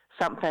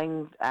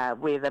something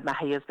where the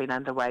mahi has been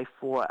underway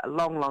for a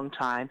long, long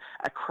time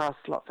across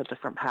lots of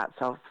different parts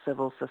of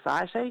civil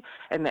society,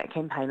 and that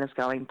campaign is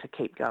going to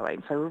keep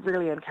going. So we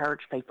really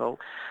encourage people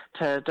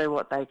to do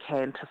what they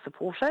can to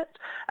support it.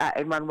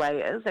 And one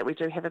way is that we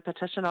do have a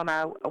petition on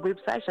our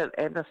website at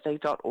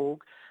amnesty.org.nz.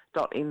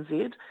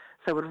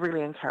 So we'd really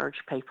encourage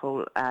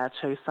people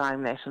to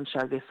sign that and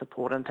show their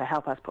support and to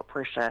help us put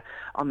pressure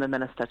on the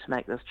Minister to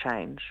make this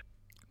change.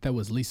 That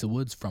was Lisa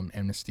Woods from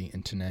Amnesty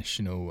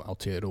International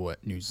Aotearoa,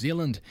 New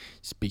Zealand,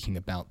 speaking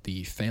about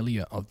the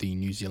failure of the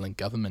New Zealand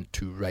government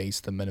to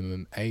raise the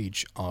minimum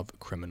age of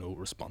criminal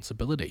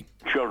responsibility.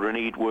 Children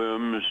eat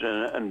worms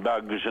and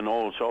bugs and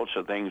all sorts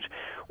of things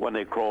when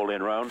they crawl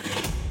in around.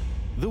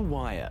 The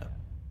Wire.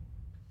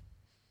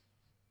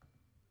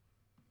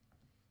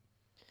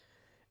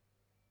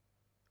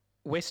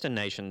 Western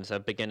nations are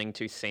beginning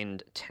to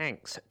send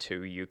tanks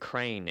to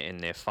Ukraine in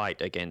their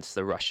fight against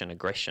the Russian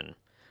aggression.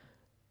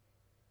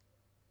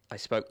 I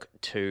spoke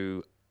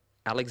to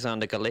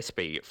Alexander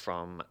Gillespie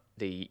from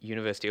the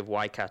University of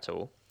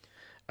Waikato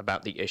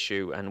about the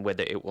issue and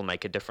whether it will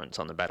make a difference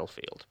on the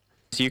battlefield.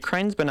 So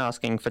Ukraine's been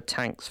asking for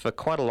tanks for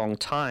quite a long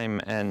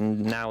time, and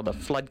now the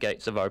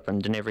floodgates have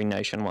opened and every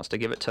nation wants to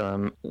give it to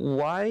them.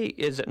 Why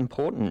is it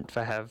important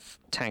to have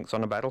tanks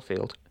on a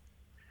battlefield?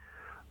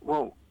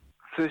 Well,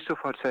 first off,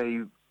 I'd say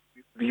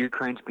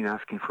Ukraine's been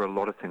asking for a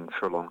lot of things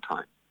for a long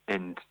time,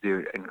 and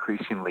they're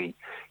increasingly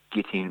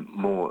getting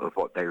more of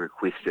what they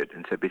requested.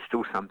 And so there's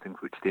still some things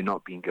which they're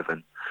not being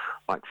given,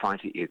 like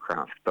fighter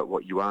aircraft. But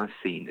what you are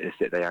seeing is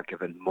that they are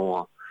given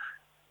more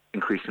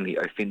increasingly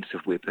offensive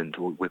weapons,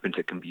 or weapons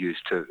that can be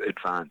used to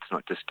advance,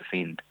 not just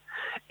defend.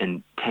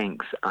 And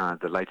tanks are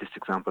the latest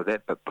example of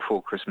that. But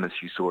before Christmas,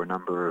 you saw a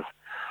number of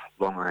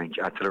long-range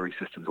artillery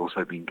systems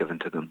also being given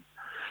to them.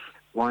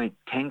 Why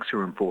tanks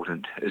are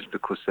important is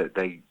because that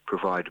they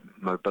provide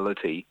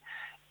mobility,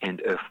 and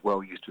if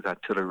well used with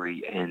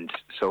artillery and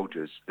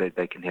soldiers,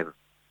 they can have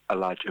a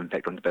large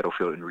impact on the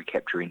battlefield in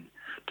recapturing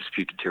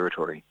disputed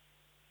territory.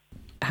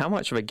 How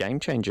much of a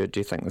game changer do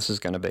you think this is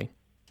going to be?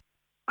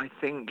 I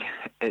think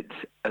it's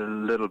a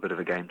little bit of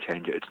a game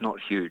changer. It's not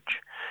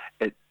huge.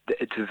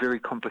 It's a very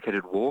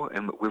complicated war,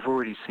 and we've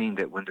already seen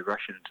that when the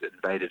Russians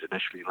invaded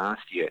initially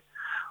last year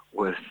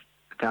with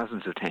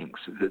thousands of tanks,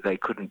 that they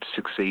couldn't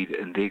succeed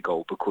in their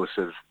goal because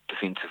of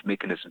defensive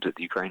mechanisms that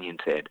the Ukrainians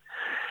had.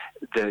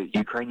 The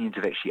Ukrainians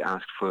have actually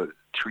asked for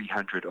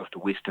 300 of the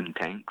Western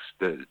tanks,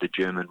 the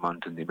German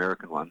ones and the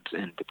American ones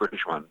and the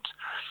British ones,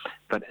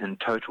 but in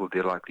total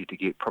they're likely to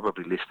get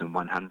probably less than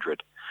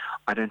 100.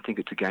 I don't think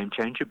it's a game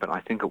changer, but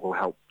I think it will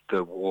help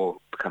the war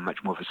become much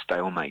more of a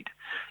stalemate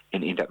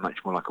and end up much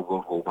more like a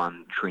World War I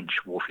trench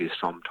warfare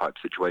Somme type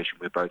situation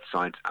where both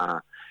sides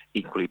are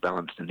equally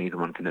balanced and neither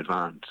one can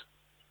advance.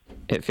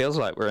 It feels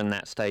like we're in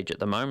that stage at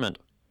the moment.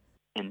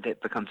 And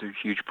that becomes a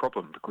huge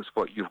problem, because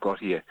what you've got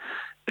here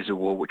is a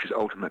war which is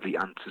ultimately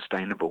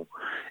unsustainable.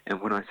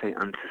 And when I say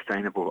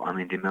unsustainable, I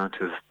mean the amount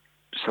of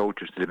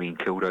soldiers that are being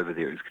killed over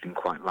there is getting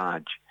quite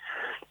large.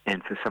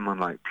 And for someone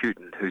like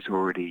Putin, who's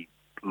already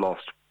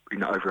lost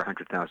over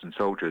 100,000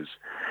 soldiers,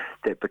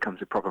 that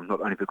becomes a problem,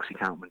 not only because he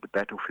can't win the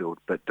battlefield,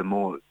 but the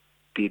more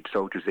dead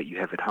soldiers that you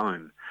have at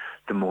home,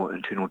 the more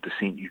internal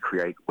dissent you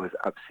create with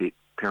upset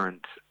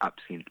parents,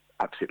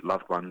 upset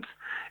loved ones,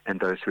 and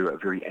those who are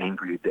very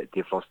angry that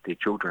they've lost their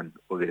children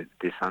or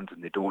their sons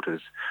and their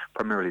daughters,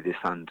 primarily their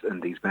sons,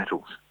 in these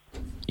battles.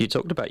 You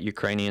talked about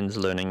Ukrainians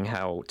learning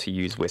how to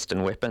use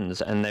Western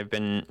weapons, and they've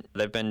been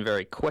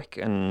very quick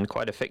and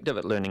quite effective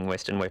at learning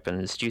Western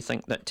weapons. Do you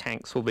think that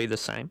tanks will be the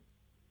same?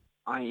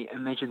 I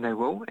imagine they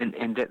will, and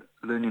that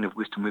learning of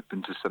Western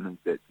weapons is something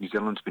that New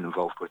Zealand's been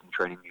involved with in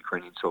training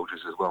Ukrainian soldiers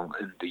as well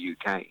in the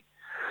UK.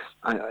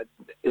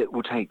 It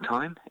will take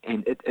time,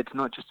 and it's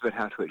not just about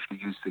how to actually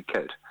use the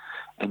kit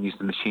and use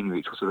the machinery,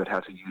 it's also about how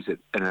to use it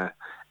in an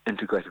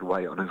integrated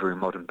way on a very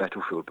modern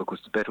battlefield, because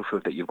the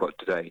battlefield that you've got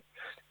today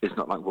is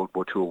not like World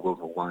War II or World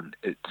War I.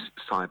 It's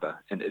cyber,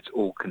 and it's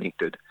all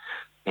connected,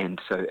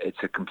 and so it's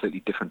a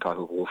completely different type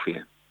of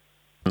warfare.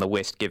 The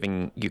West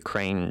giving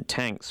Ukraine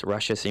tanks,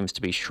 Russia seems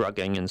to be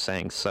shrugging and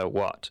saying, so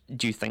what?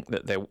 Do you think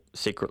that they're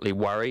secretly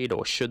worried,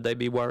 or should they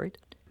be worried?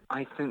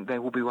 I think they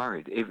will be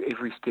worried.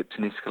 Every step's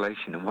an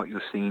escalation, and what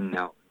you're seeing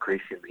now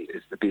increasingly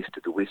is the best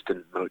of the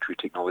Western military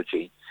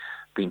technology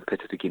being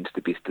pitted against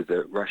the best of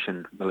the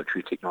Russian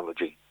military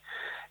technology.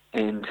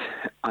 And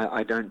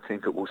I don't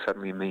think it will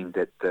suddenly mean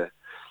that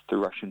the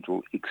Russians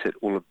will exit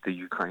all of the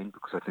Ukraine,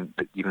 because I think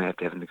that you're going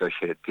to have a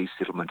negotiated peace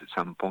settlement at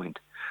some point.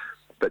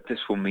 But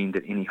this will mean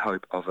that any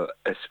hope of a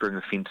spring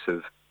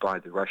offensive by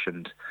the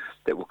Russians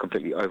that will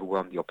completely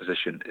overwhelm the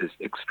opposition is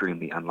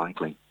extremely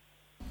unlikely.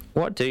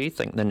 What do you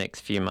think the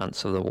next few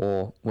months of the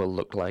war will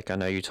look like? I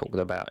know you talked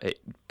about it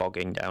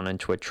bogging down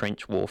into a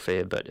trench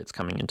warfare, but it's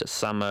coming into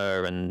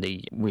summer, and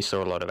we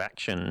saw a lot of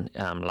action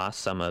last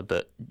summer.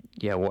 But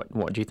yeah,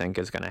 what do you think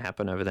is going to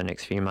happen over the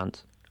next few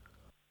months?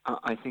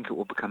 I think it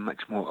will become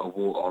much more a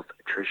war of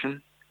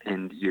attrition,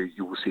 and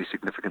you will see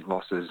significant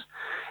losses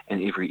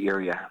in every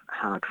area,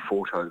 hard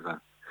fought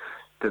over.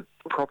 The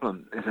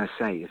problem, as I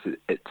say, is that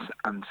it's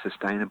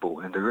unsustainable,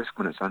 and the risk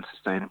when it's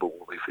unsustainable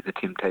will be for the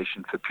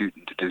temptation for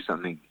Putin to do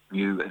something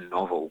new and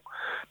novel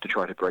to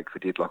try to break the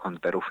deadlock on the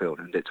battlefield,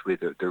 and that's where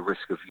the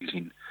risk of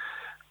using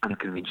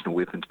unconventional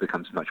weapons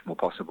becomes much more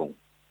possible.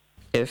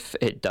 If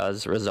it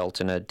does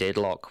result in a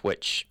deadlock,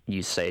 which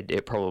you said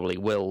it probably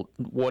will,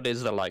 what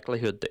is the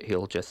likelihood that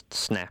he'll just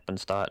snap and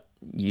start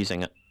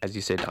using, as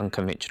you said,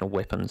 unconventional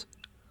weapons?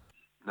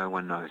 No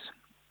one knows.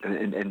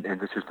 And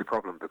this is the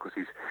problem, because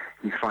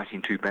he's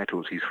fighting two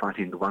battles. He's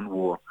fighting the one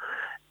war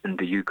in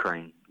the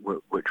Ukraine,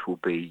 which will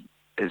be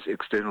his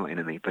external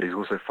enemy, but he's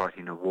also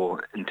fighting a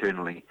war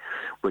internally,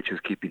 which is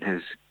keeping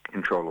his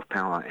control of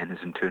power and his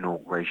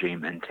internal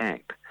regime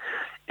intact.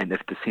 And if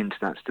dissent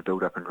starts to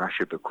build up in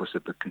Russia because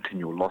of the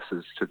continual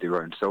losses to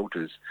their own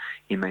soldiers,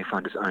 he may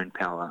find his own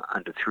power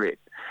under threat.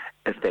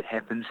 If that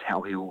happens,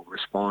 how he will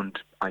respond,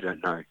 I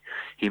don't know.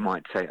 He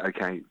might say,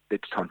 okay,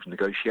 it's time to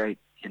negotiate,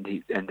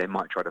 and they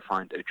might try to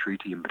find a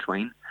treaty in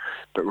between.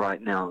 But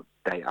right now,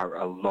 they are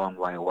a long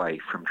way away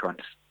from trying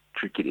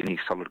to get any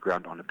solid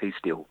ground on a peace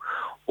deal.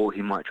 Or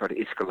he might try to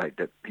escalate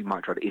it. He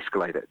might try to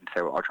escalate it and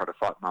say, well, I'll try to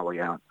fight my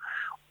way out,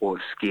 or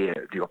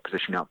scare the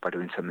opposition out by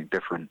doing something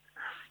different.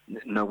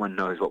 No one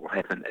knows what will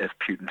happen if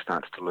Putin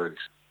starts to lose.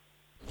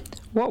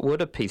 What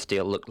would a peace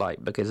deal look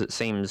like? Because it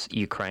seems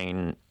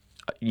Ukraine's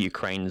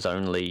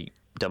only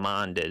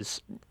demand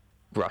is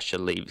Russia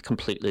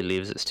completely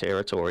leaves its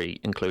territory,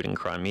 including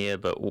Crimea.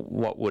 But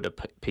what would a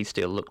peace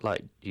deal look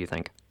like, do you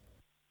think?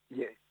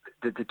 Yeah,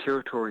 the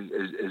territory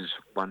is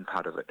one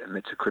part of it, and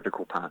it's a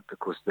critical part,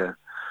 because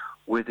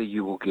whether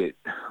you will get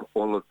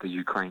all of the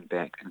Ukraine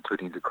back,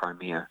 including the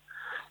Crimea,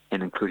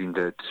 and including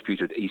the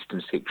disputed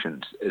eastern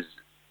sections, is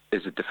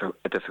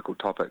a difficult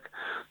topic.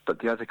 But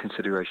the other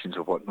considerations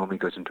of what normally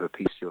goes into a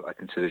peace deal are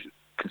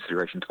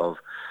considerations of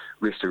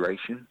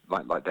restoration,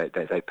 like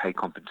they pay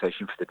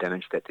compensation for the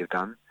damage that they've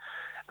done.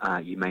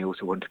 You may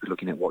also want to be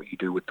looking at what you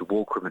do with the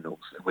war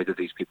criminals, and whether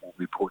these people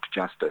will be brought to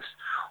justice,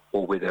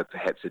 or whether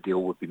perhaps a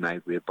deal would be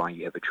made whereby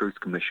you have a truth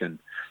commission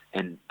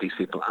and these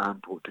people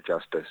aren't brought to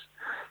justice.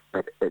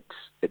 But it's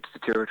the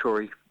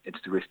territory, it's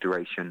the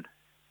restoration,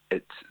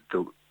 it's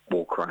the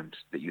war crimes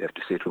that you have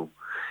to settle.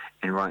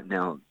 And right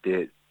now,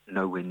 they're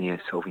nowhere near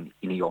solving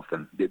any of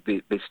them.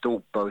 They're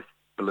still both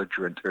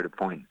belligerent at a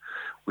point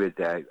where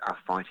they are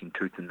fighting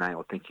tooth and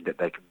nail, thinking that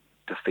they can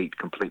defeat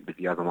completely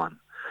the other one.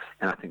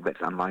 And I think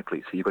that's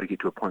unlikely. So you've got to get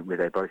to a point where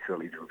they both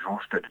feel either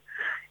exhausted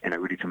and are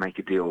ready to make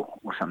a deal,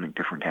 or something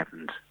different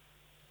happens.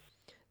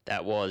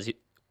 That was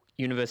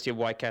University of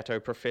Waikato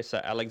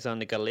Professor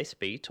Alexander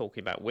Gillespie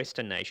talking about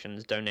Western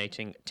nations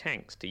donating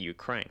tanks to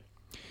Ukraine.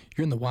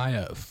 You're in the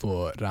wire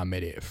for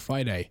Ramere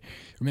Friday.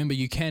 Remember,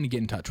 you can get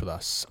in touch with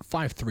us,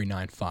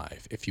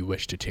 5395, if you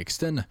wish to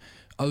text in,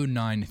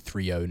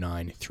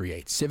 09309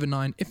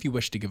 3879. If you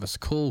wish to give us a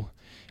call,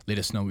 let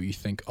us know what you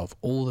think of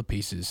all the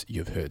pieces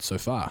you've heard so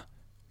far.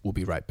 We'll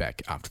be right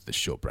back after this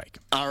short break.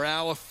 Are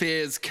our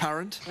affairs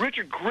current?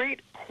 Richard,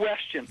 great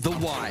question. The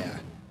Wire.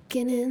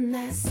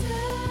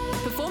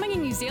 Performing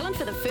in New Zealand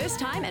for the first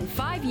time in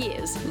 5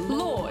 years,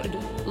 Lord,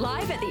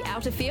 live at the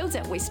Outer Fields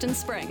at Western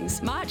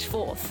Springs, March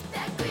 4th.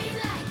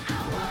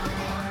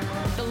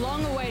 The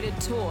long-awaited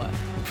tour,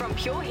 from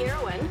pure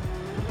heroine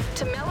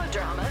to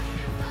melodrama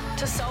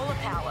to solar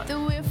power.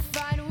 We're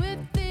fine with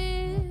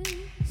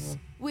this.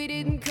 We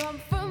didn't come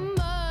from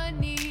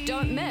money.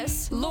 Don't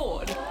miss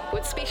Lord,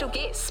 with special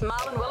guests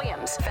Marlon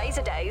Williams,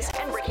 Phaser Days,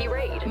 and Ricky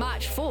Reed.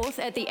 March 4th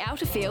at the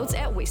Outer Fields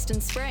at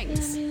Western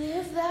Springs.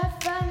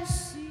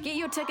 Get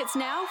your tickets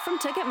now from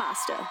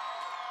Ticketmaster.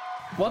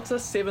 What's a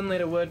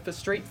 7-letter word for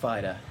Street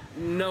Fighter?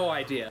 No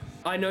idea.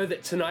 I know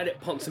that tonight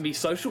at Ponsonby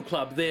Social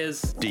Club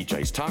there's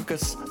DJs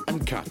Tarkus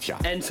and Katja.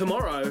 And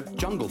tomorrow,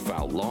 Jungle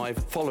Fowl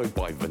Live, followed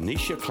by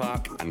Venetia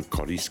Clark and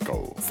Cody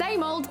Skull.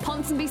 Same old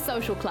Ponsonby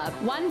Social Club,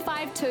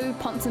 152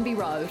 Ponsonby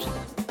Road.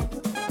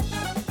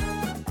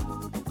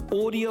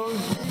 Audio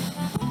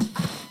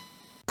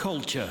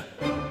culture.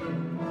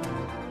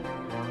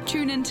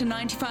 Tune in to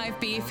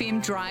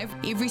 95BFM Drive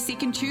every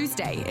second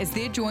Tuesday as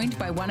they're joined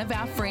by one of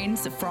our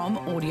friends from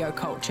Audio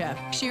Culture,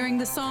 sharing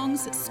the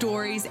songs,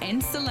 stories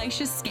and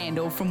salacious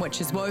scandal from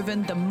which is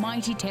woven the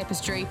mighty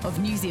tapestry of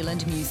New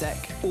Zealand music.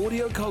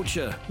 Audio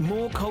culture,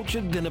 more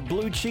cultured than a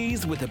blue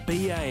cheese with a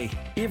BA.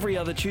 Every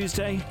other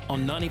Tuesday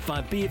on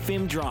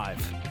 95BFM Drive.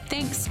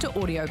 Thanks to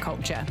Audio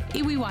Culture,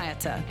 Iwi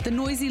Waiata, the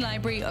noisy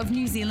library of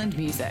New Zealand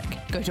music.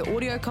 Go to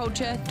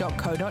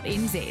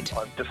audioculture.co.nz.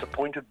 I'm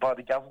disappointed by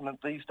the government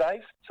these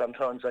days.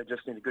 Sometimes they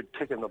just need a good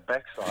kick in the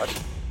backside.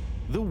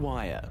 The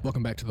Wire.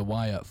 Welcome back to The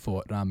Wire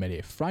for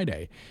Ramere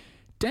Friday.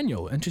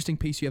 Daniel, interesting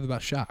piece you have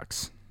about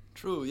sharks.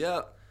 True,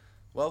 yeah.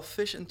 While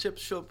fish and chip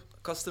shop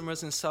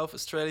customers in South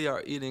Australia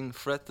are eating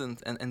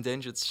threatened and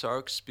endangered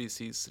shark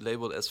species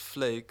labeled as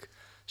flake,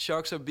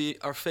 sharks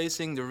are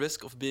facing the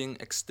risk of being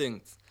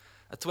extinct.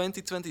 A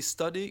 2020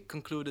 study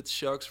concluded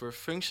sharks were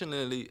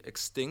functionally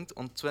extinct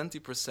on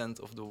 20%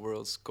 of the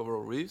world's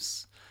coral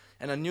reefs.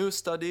 And a new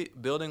study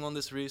building on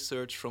this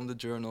research from the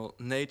journal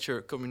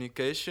Nature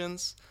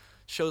Communications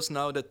shows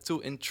now that 2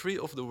 in 3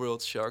 of the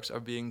world's sharks are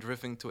being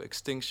driven to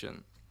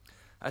extinction.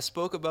 I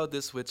spoke about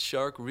this with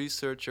shark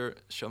researcher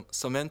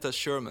Samantha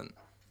Sherman.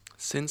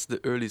 Since the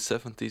early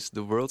 70s,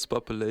 the world's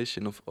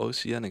population of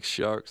oceanic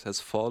sharks has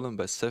fallen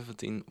by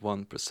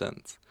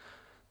 71%.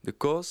 The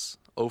cause?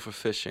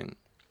 Overfishing.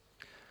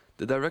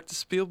 The director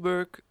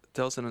Spielberg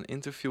tells in an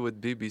interview with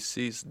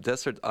BBC's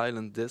Desert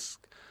Island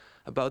Disc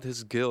about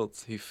his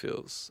guilt he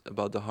feels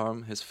about the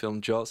harm his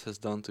film Jaws has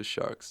done to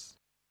sharks.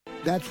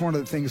 That's one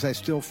of the things I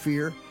still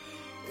fear.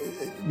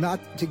 Not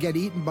to get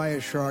eaten by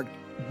a shark,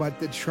 but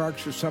that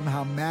sharks are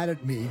somehow mad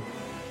at me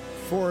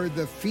for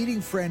the feeding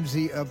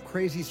frenzy of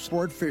crazy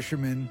sport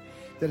fishermen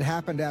that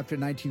happened after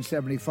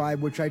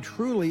 1975, which I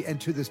truly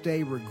and to this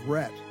day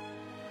regret.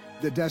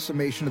 The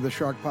decimation of the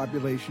shark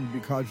population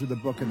because of the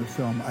book and the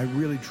film. I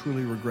really,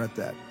 truly regret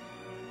that.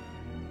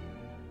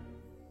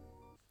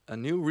 A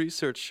new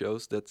research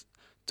shows that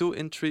 2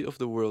 in 3 of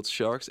the world's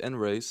sharks and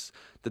rays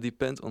that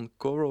depend on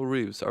coral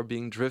reefs are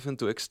being driven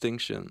to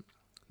extinction.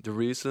 The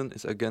reason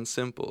is again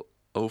simple: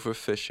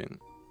 overfishing.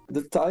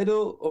 The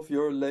title of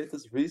your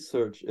latest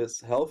research is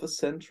Half a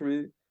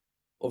Century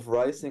of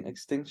Rising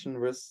Extinction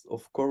Risks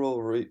of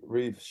Coral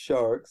Reef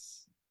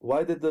Sharks.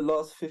 Why did the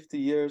last 50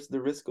 years the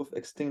risk of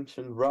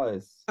extinction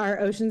rise? Our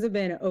oceans have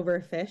been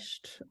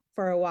overfished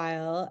for a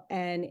while,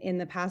 and in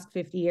the past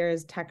 50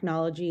 years,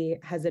 technology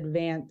has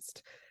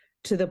advanced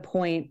to the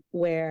point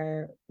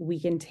where we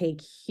can take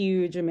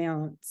huge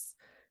amounts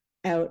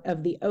out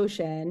of the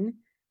ocean,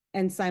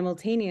 and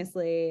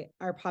simultaneously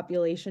our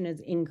population is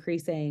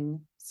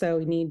increasing. So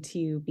we need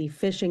to be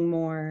fishing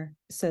more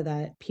so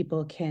that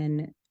people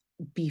can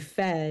be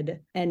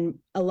fed. And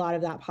a lot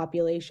of that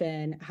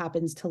population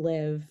happens to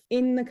live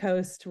in the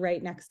coast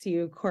right next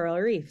to coral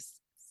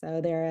reefs.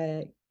 So they're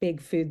a big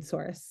food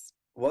source.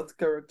 What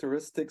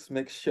characteristics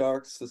make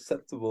sharks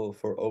susceptible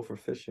for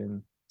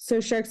overfishing? So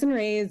sharks and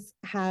rays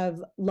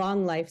have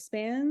long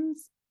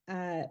lifespans.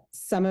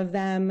 Some of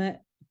them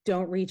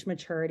don't reach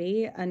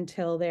maturity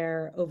until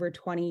they're over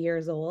 20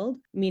 years old,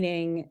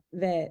 meaning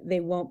that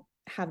they won't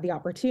have the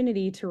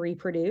opportunity to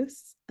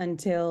reproduce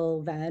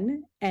until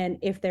then. And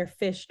if they're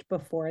fished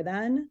before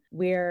then,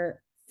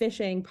 we're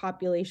fishing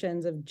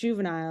populations of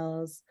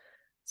juveniles.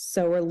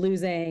 So we're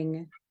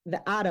losing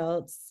the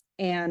adults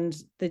and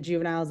the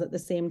juveniles at the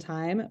same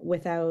time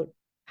without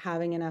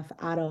having enough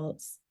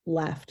adults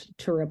left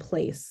to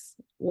replace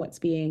what's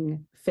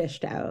being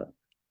fished out.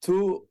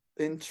 2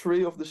 in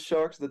 3 of the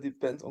sharks that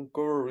depend on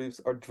coral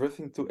reefs are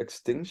drifting to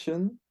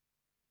extinction.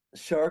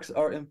 Sharks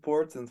are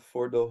important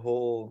for the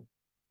whole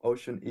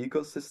ocean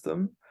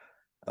ecosystem.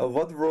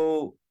 What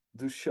role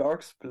do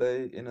sharks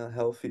play in a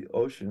healthy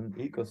ocean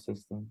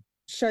ecosystem?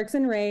 Sharks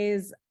and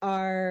rays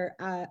are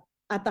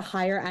at the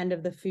higher end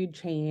of the food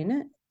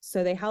chain,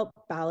 so they help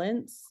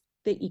balance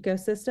the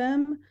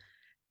ecosystem.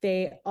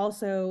 They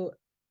also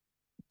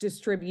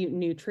distribute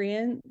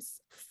nutrients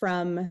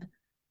from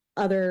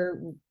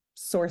other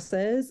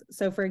sources.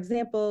 So, for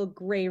example,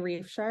 gray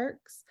reef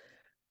sharks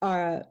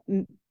are,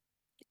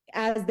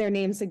 as their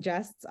name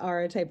suggests,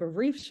 are a type of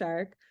reef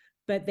shark,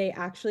 but they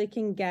actually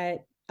can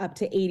get up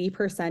to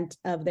 80%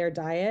 of their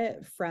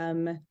diet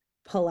from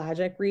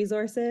pelagic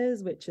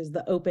resources, which is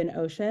the open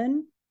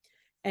ocean.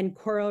 And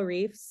coral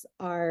reefs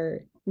are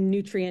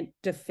nutrient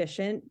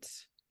deficient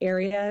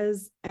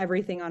areas.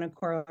 Everything on a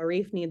coral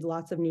reef needs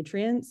lots of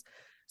nutrients.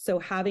 So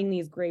having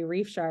these gray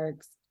reef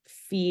sharks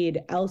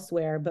feed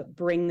elsewhere but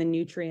bring the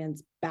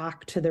nutrients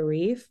back to the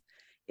reef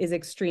is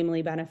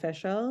extremely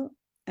beneficial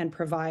and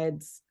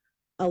provides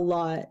a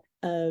lot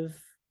of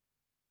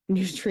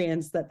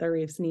nutrients that the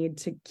reefs need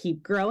to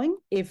keep growing.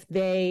 If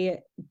they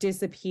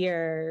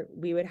disappear,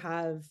 we would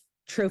have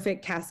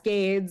trophic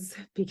cascades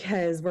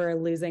because we're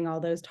losing all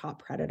those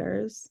top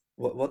predators.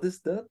 What is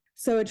that?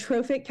 So a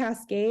trophic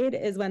cascade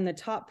is when the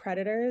top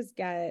predators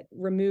are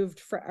removed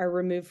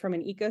from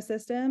an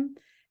ecosystem,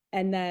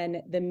 and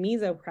then the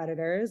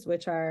mesopredators,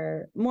 which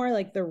are more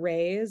like the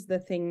rays, the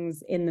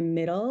things in the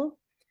middle,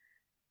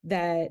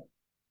 that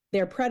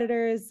they're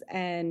predators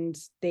and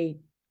they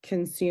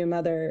consume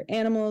other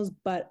animals,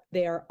 but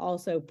they are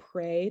also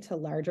prey to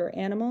larger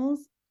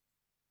animals.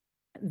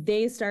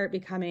 They start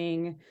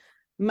becoming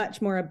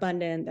much more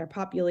abundant, their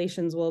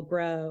populations will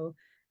grow,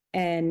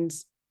 and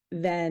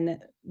then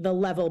the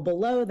level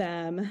below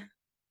them,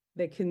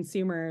 the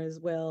consumers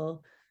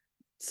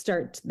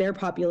their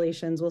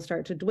populations will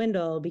start to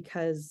dwindle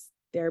because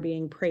they're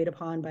being preyed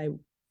upon by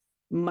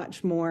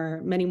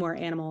many more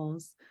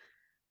animals.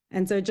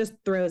 And so it just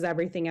throws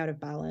everything out of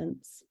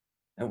balance.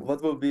 And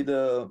what will be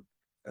the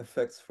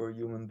effects for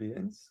human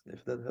beings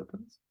if that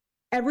happens?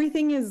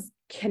 everything is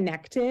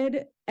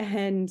connected,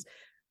 and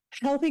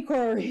healthy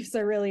coral reefs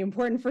are really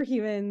important for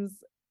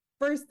humans.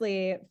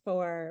 Firstly,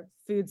 for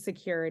food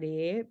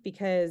security,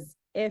 because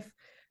if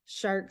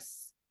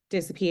sharks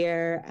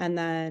disappear and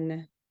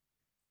then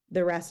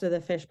the rest of the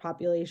fish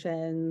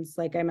populations,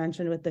 like I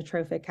mentioned with the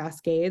trophic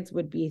cascades,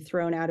 would be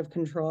thrown out of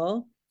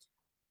control,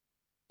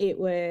 it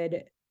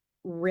would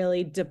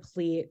really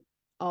deplete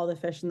all the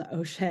fish in the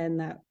ocean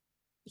that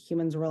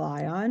humans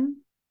rely on.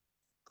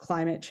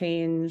 Climate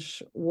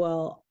change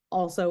will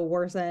also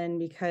worsen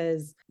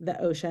because the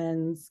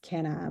oceans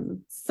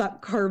can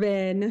suck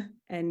carbon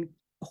and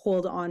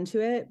hold on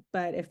to it.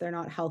 But if they're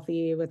not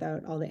healthy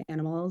without all the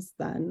animals,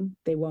 then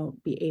they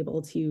won't be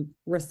able to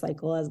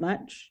recycle as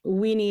much.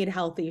 We need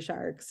healthy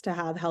sharks to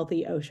have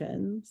healthy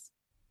oceans.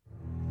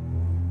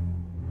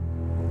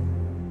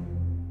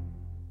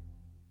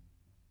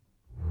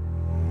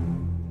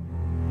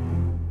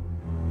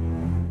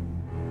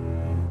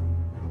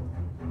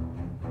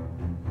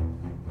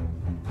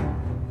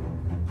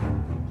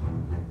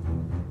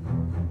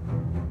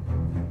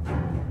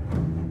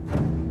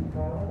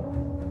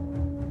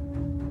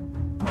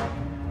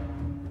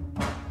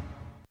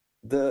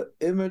 The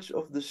image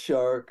of the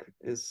shark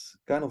is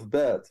kind of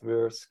bad.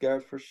 We're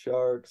scared for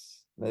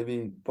sharks,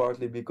 maybe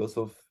partly because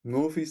of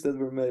movies that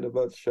were made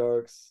about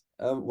sharks.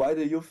 Why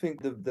do you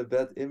think the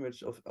bad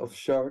image of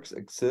sharks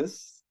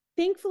exists?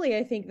 Thankfully,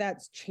 I think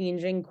that's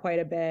changing quite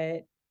a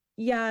bit.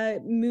 Yeah,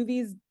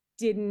 movies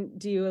didn't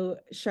do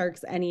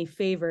sharks any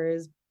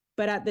favors,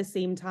 but at the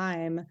same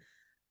time,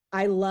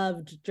 I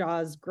loved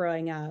Jaws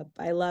growing up.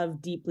 I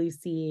love Deep Blue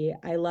Sea.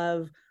 I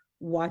love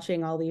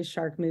watching all these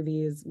shark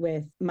movies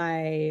with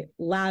my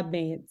lab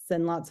mates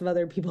and lots of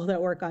other people that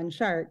work on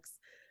sharks.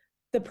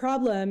 The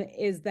problem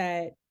is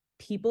that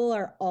people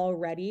are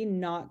already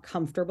not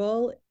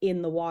comfortable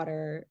in the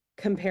water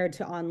compared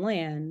to on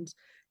land.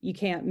 You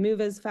can't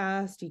move as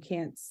fast, you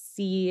can't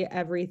see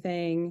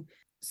everything.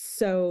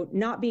 So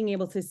not being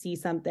able to see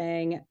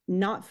something,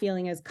 not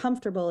feeling as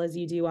comfortable as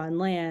you do on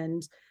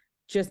land,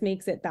 just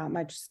makes it that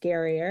much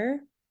scarier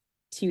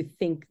to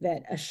think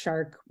that a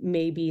shark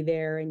may be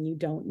there and you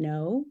don't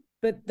know.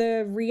 But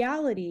the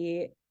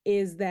reality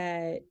is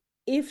that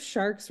if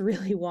sharks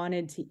really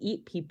wanted to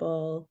eat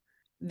people,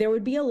 there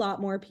would be a lot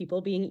more people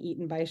being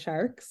eaten by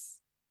sharks.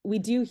 We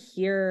do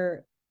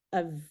hear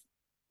of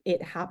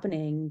it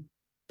happening,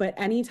 but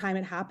anytime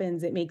it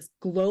happens, it makes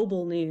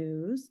global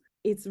news.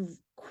 It's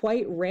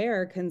quite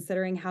rare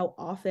considering how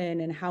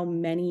often and how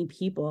many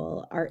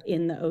people are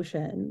in the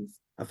oceans.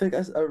 I think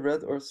I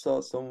read or saw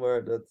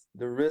somewhere that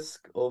the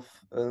risk of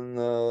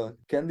a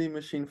candy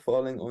machine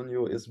falling on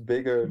you is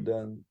bigger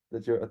than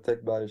that you're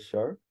attacked by a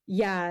shark.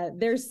 Yeah,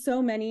 there's so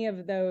many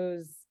of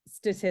those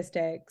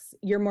statistics.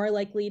 You're more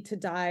likely to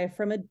die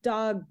from a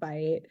dog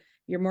bite.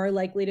 You're more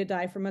likely to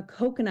die from a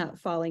coconut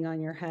falling on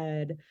your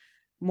head.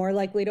 More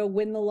likely to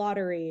win the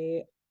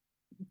lottery,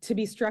 to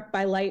be struck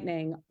by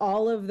lightning.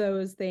 All of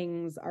those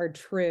things are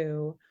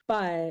true,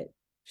 but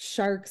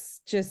sharks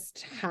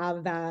just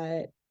have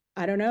that,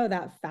 I don't know,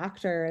 that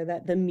factor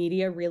that the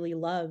media really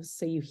loves,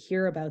 so you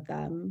hear about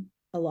them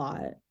a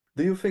lot.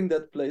 Do you think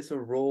that plays a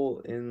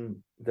role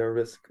in their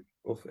risk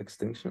of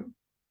extinction?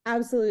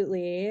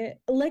 Absolutely.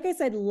 Like I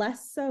said,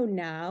 less so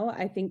now.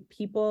 I think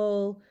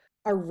people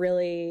are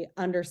really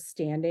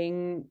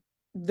understanding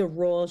the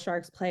role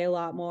sharks play a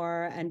lot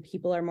more, and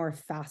people are more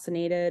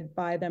fascinated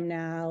by them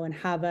now and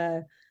have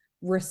a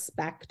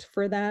respect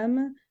for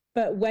them.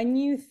 But when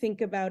you think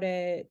about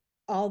it,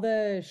 all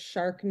the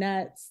shark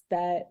nets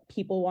that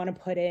people want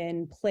to put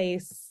in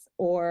place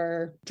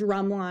or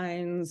drum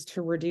lines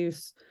to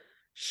reduce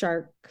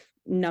shark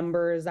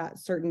numbers at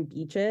certain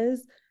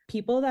beaches,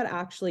 people that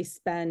actually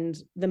spend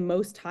the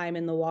most time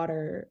in the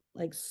water,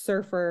 like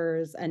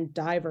surfers and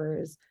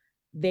divers,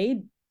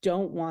 they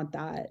don't want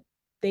that.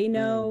 They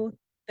know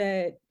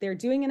that they're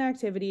doing an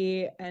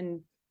activity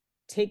and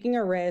taking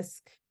a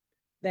risk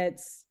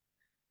that's,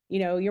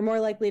 you're more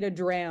likely to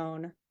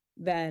drown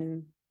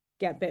than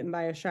get bitten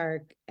by a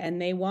shark,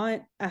 and they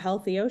want a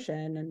healthy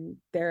ocean, and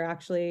they're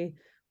actually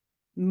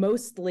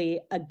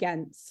mostly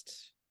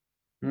against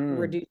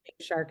reducing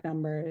shark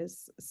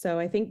numbers. So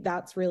I think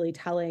that's really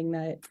telling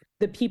that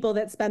the people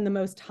that spend the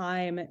most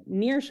time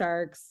near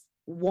sharks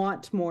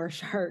want more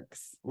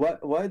sharks.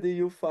 Why do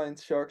you find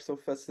sharks so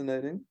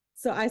fascinating?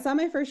 So I saw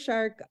my first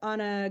shark on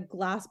a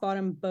glass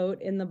bottom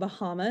boat in the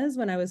Bahamas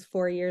when I was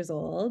 4 years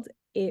old.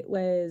 It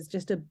was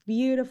just a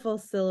beautiful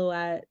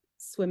silhouette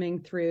swimming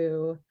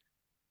through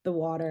the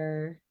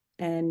water.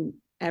 And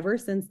ever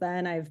since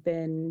then, I've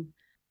been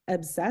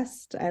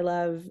obsessed. I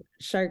love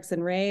sharks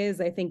and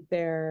rays. I think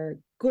they're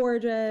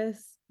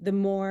gorgeous. The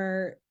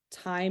more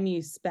time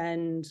you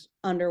spend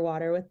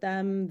underwater with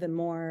them, the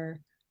more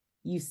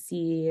you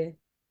see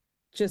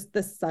just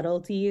the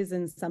subtleties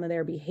in some of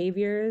their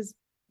behaviors.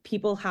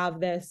 People have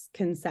this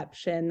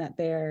conception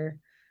that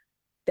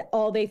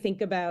all they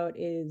think about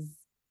is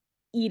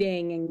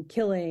eating and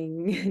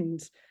killing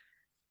and,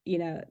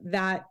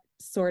 that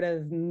sort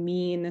of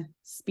mean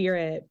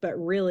spirit, but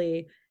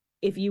really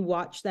if you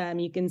watch them,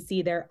 you can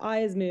see their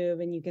eyes move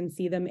and you can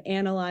see them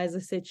analyze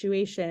a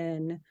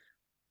situation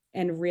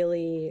and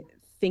really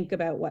think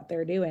about what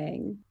they're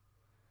doing.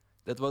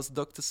 That was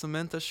Dr.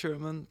 Samantha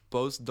Sherman,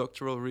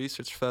 postdoctoral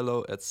research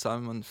fellow at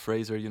Simon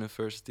Fraser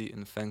University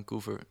in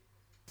Vancouver.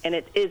 And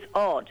it is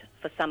odd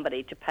for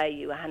somebody to pay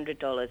you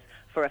 $100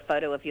 for a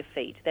photo of your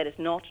feet. That is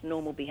not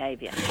normal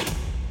behaviour.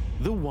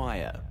 The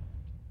Wire.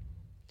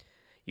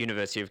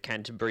 University of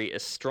Canterbury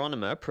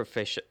astronomer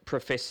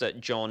Professor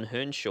John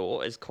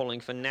Hernshaw is calling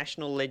for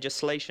national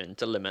legislation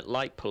to limit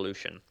light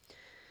pollution.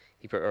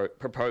 He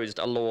proposed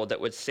a law that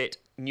would set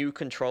new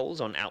controls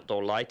on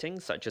outdoor lighting,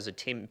 such as a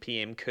 10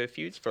 p.m.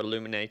 curfews for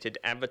illuminated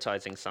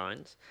advertising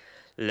signs,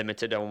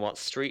 limited on what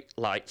street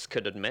lights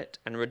could emit,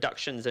 and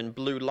reductions in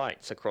blue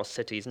lights across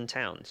cities and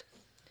towns.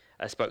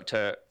 I spoke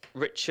to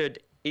Richard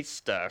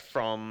Easter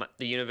from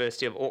the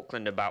University of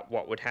Auckland about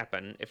what would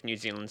happen if New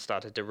Zealand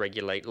started to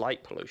regulate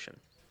light pollution.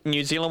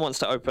 New Zealand wants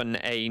to open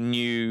a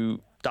new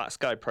dark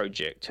sky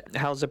project.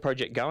 How's the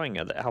project going?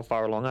 How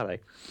far along are they?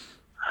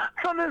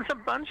 So there's a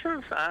bunch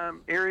of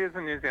areas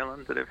in New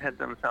Zealand that have had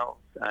themselves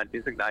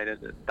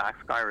designated as dark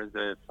sky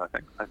reserves. I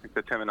think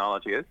the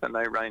terminology is, and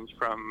they range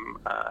from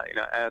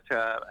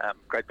outer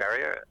Great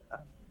Barrier,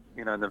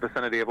 in the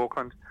vicinity of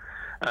Auckland,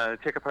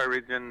 Tekapo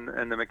region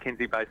in the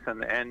Mackenzie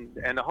Basin,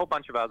 and a whole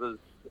bunch of others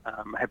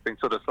have been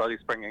sort of slowly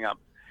springing up.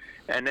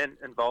 And that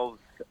involves,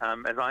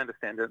 as I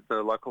understand it,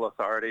 the local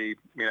authority,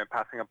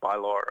 passing a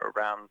bylaw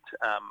around,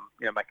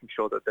 making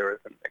sure that there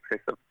isn't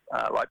excessive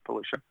light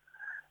pollution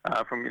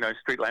from,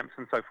 street lamps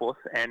and so forth.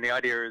 And the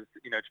idea is,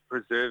 to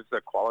preserve the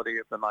quality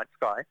of the night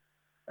sky,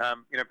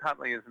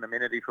 partly as an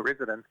amenity for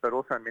residents, but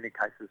also in many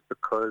cases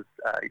because,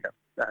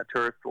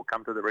 tourists will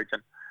come to the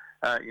region,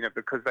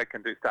 because they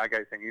can do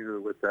stargazing either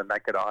with the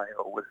naked eye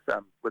or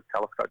with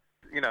telescopes.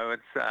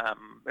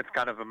 It's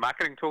kind of a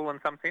marketing tool in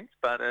some sense,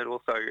 but it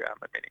also, in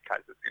many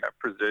cases,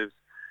 preserves,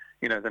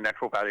 the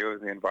natural value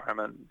of the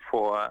environment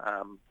for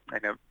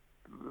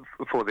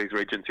these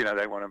regions.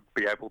 They want to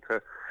be able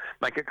to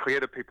make it clear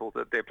to people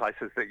that they're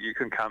places that you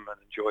can come and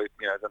enjoy,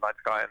 the night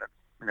sky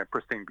and its,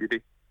 pristine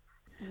beauty.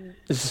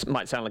 This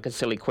might sound like a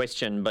silly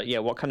question, but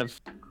what kind of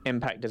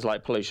impact is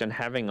light pollution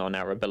having on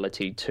our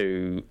ability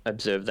to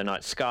observe the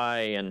night sky?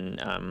 And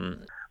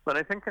But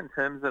I think in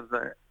terms of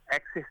the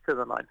access to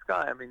the night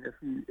sky, I mean,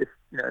 if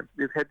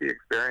you've had the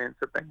experience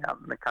of being out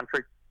in the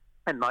country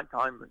at night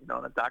time,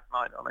 on a dark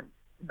night, I mean,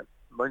 the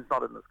moon's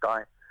not in the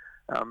sky,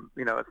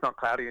 it's not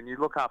cloudy, and you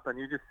look up and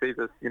you just see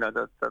this,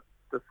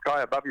 the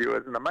sky above you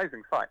is an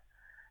amazing sight.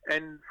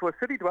 And for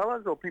city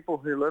dwellers or people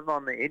who live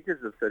on the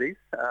edges of cities,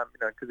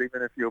 because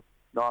even if you're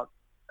not,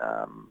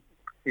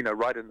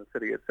 right in the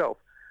city itself,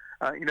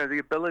 the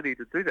ability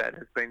to do that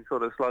has been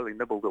sort of slowly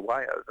nibbled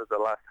away over the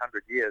last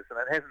 100 years, and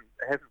it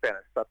hasn't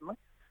vanished suddenly.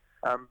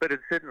 But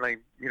it's certainly,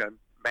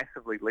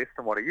 massively less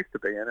than what it used to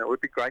be, and it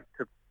would be great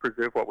to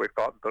preserve what we've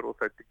got, but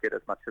also to get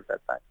as much of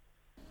that back.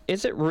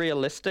 Is it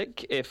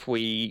realistic if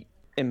we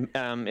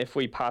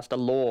passed a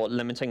law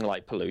limiting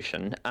light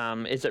pollution?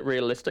 Is it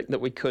realistic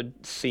that we could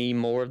see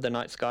more of the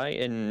night sky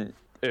in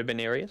urban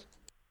areas?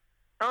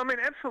 I mean,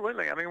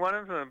 absolutely. I mean, one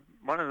of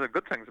the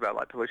good things about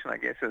light pollution, I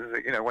guess, is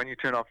that, when you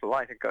turn off the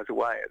light, it goes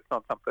away. It's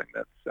not something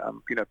that's,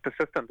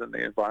 persistent in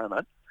the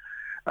environment.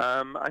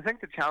 I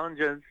think the challenge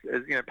is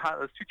there's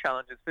two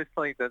challenges.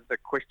 Firstly, there's the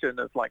question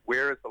of,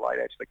 where is the light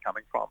actually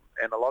coming from?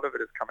 And a lot of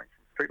it is coming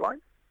from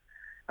streetlights.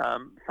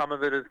 Some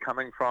of it is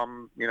coming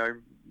from,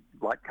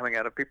 light coming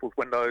out of people's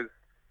windows,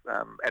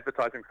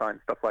 advertising signs,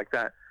 stuff like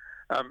that.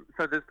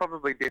 So there's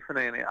probably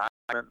definitely an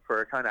argument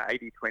for a kind of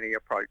 80-20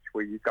 approach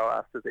where you go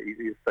after the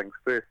easiest things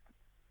first,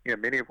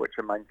 many of which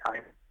are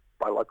maintained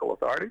by local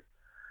authorities.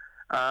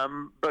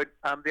 But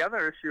the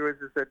other issue is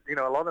that,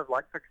 a lot of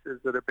light fixtures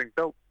that have been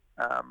built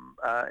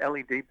are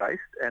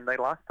LED-based, and they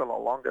last a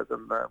lot longer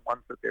than the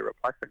ones that they're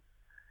replacing.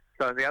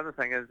 So the other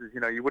thing is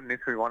you wouldn't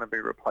necessarily want to be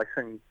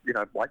replacing,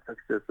 light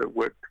fixtures that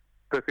worked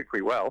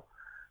perfectly well.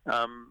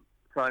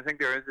 So I think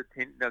there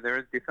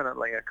is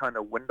definitely a kind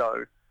of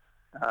window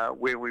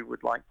where we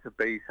would like to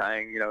be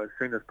saying, as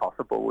soon as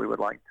possible, we would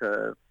like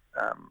to,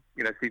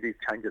 see these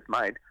changes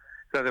made,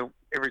 so that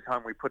every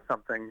time we put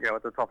something,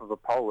 at the top of a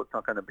pole, it's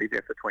not going to be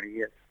there for 20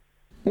 years.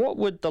 What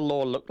would the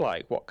law look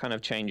like? What kind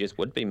of changes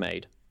would be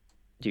made,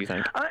 do you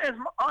think? As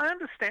I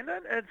understand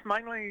it, it's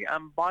mainly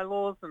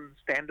bylaws and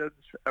standards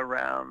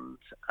around,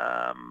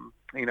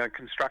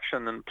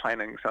 construction and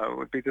planning. So it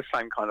would be the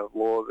same kind of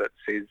law that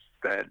says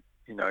that,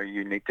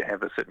 you need to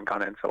have a certain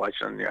kind of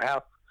insulation in your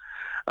house.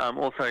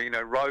 Also,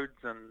 roads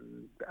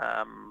and,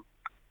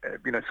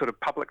 sort of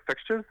public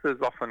fixtures,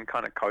 there's often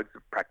kind of codes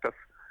of practice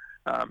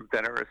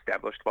that are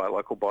established by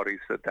local bodies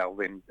that they'll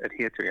then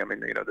adhere to. I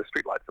mean, the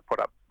streetlights are put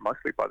up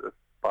mostly by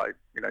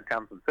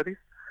towns and cities,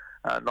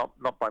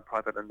 not by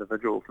private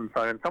individuals. And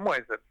so in some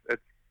ways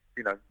it's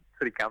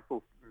city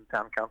councils and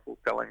town councils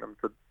telling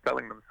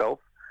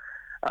themselves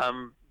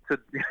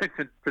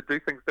to do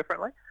things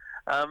differently.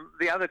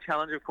 The other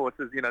challenge, of course,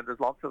 is, there's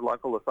lots of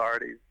local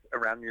authorities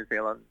around New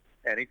Zealand,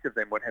 and each of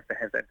them would have to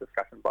have that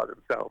discussion by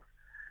themselves.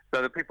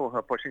 So the people who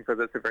are pushing for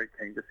this are very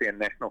keen to see a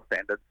national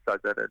standard so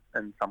that it,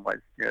 in some ways,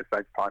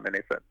 saves time and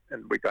effort,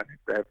 and we don't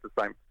have to have the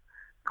same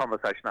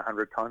conversation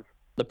 100 times.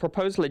 The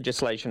proposed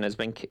legislation has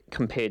been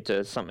compared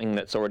to something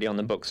that's already on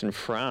the books in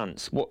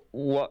France.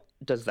 What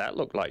does that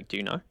look like? Do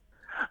you know?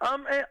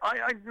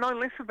 I know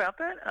less about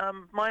that.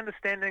 My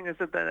understanding is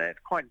that it's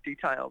quite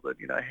detailed. That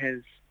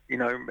has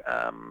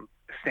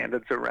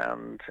standards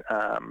around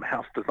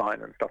house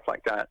design and stuff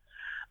like that.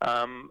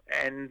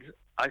 And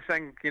I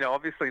think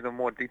obviously the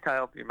more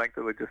detailed you make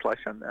the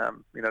legislation,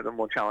 the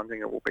more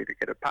challenging it will be to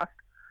get it passed.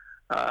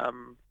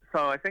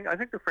 So I think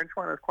the French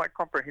one is quite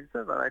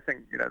comprehensive, and I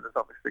think there's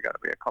obviously going to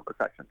be a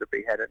conversation to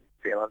be had in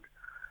New Zealand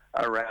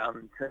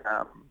around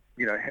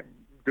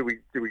do we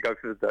go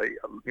for the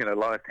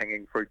lowest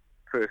hanging fruit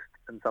first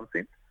in some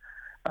sense,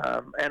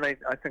 and I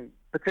think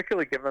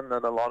particularly given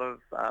that a lot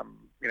of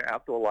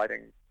outdoor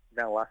lighting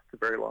now lasts a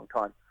very long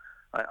time,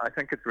 I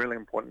think it's really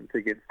important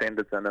to get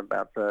standards in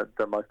about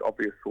the most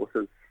obvious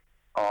sources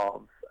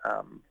of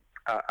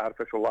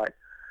artificial light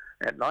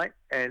at night,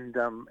 and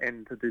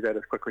to do that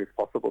as quickly as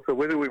possible. So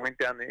whether we went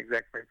down the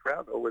exact French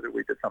route or whether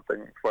we did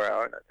something for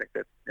our own, I think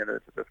that's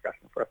it's a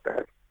discussion for us to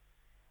have.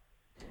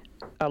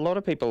 A lot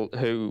of people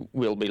who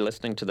will be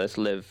listening to this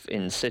live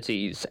in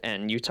cities,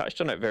 and you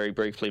touched on it very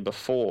briefly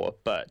before,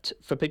 but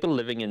for people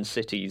living in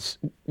cities,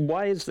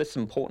 why is this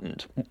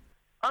important?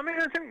 I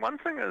mean, I think one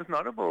thing is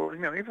notable,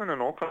 even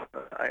in Auckland,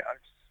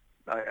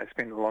 I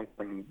spend a long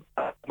time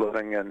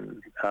living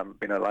in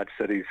large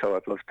cities, so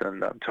I've lived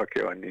in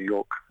Tokyo and New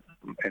York,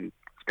 and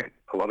spent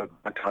a lot of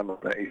my time on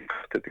the East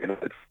Coast at the end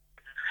of it.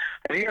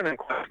 And even in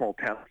quite small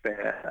towns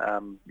there,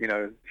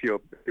 if you're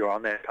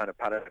on that kind of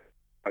part of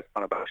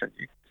ocean,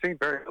 you see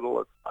very little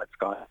of the night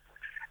sky.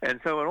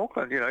 And so in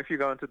Auckland, if you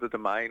go into the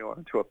Domain or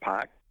into a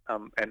park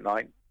at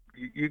night,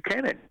 you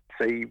can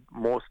see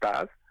more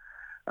stars.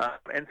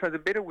 And so the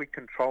better we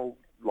control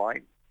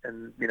light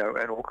in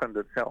Auckland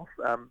itself,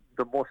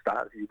 the more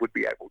stars you would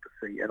be able to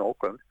see in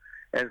Auckland,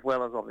 as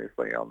well as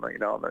obviously on the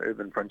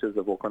urban fringes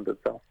of Auckland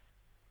itself.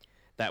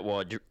 That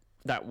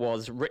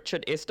was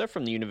Richard Esther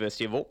from the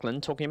University of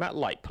Auckland talking about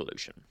light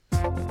pollution.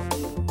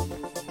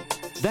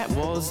 That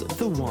was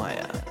The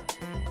Wire.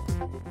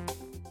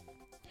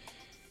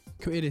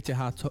 Ko ere te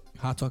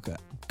hātoka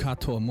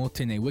katoa mō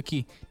tēnei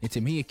wiki, e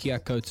te mihi ki a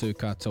koutou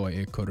katoa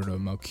e kororo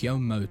mau kia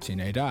mau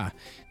tēnei rā.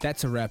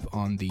 That's a wrap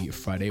on the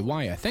Friday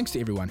Wire. Thanks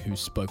to everyone who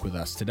spoke with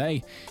us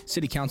today.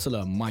 City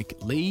Councillor Mike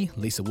Lee,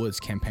 Lisa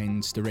Woods,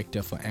 Campaigns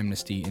Director for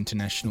Amnesty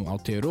International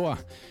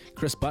Aotearoa,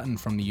 Chris Button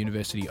from the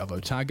University of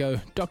Otago,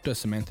 Dr.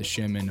 Samantha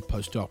Sherman,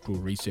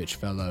 Postdoctoral Research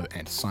Fellow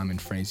at Simon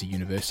Fraser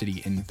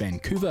University in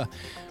Vancouver,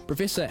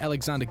 Professor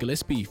Alexander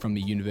Gillespie from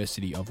the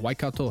University of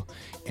Waikato,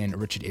 and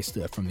Richard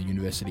Esther from the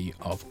University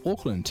of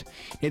Auckland.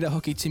 Nera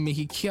hoki te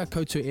mihi kia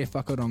koutou e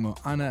whakarongo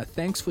ana.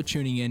 Thanks for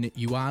tuning in.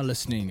 You are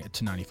listening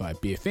to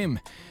 95 BFM.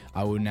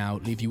 I will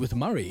now leave you with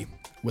Murray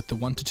with the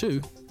 1 to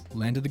 2,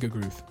 Land of the Good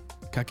Groove.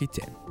 Ka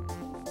kite.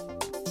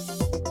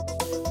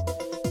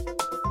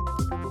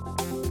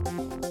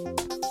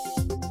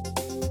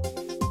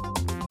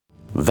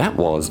 That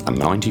was a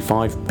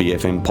 95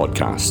 BFM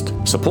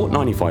podcast. Support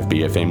 95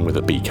 BFM with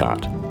a B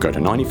card. Go to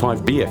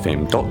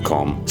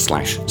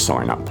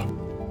 95bfm.com/sign up.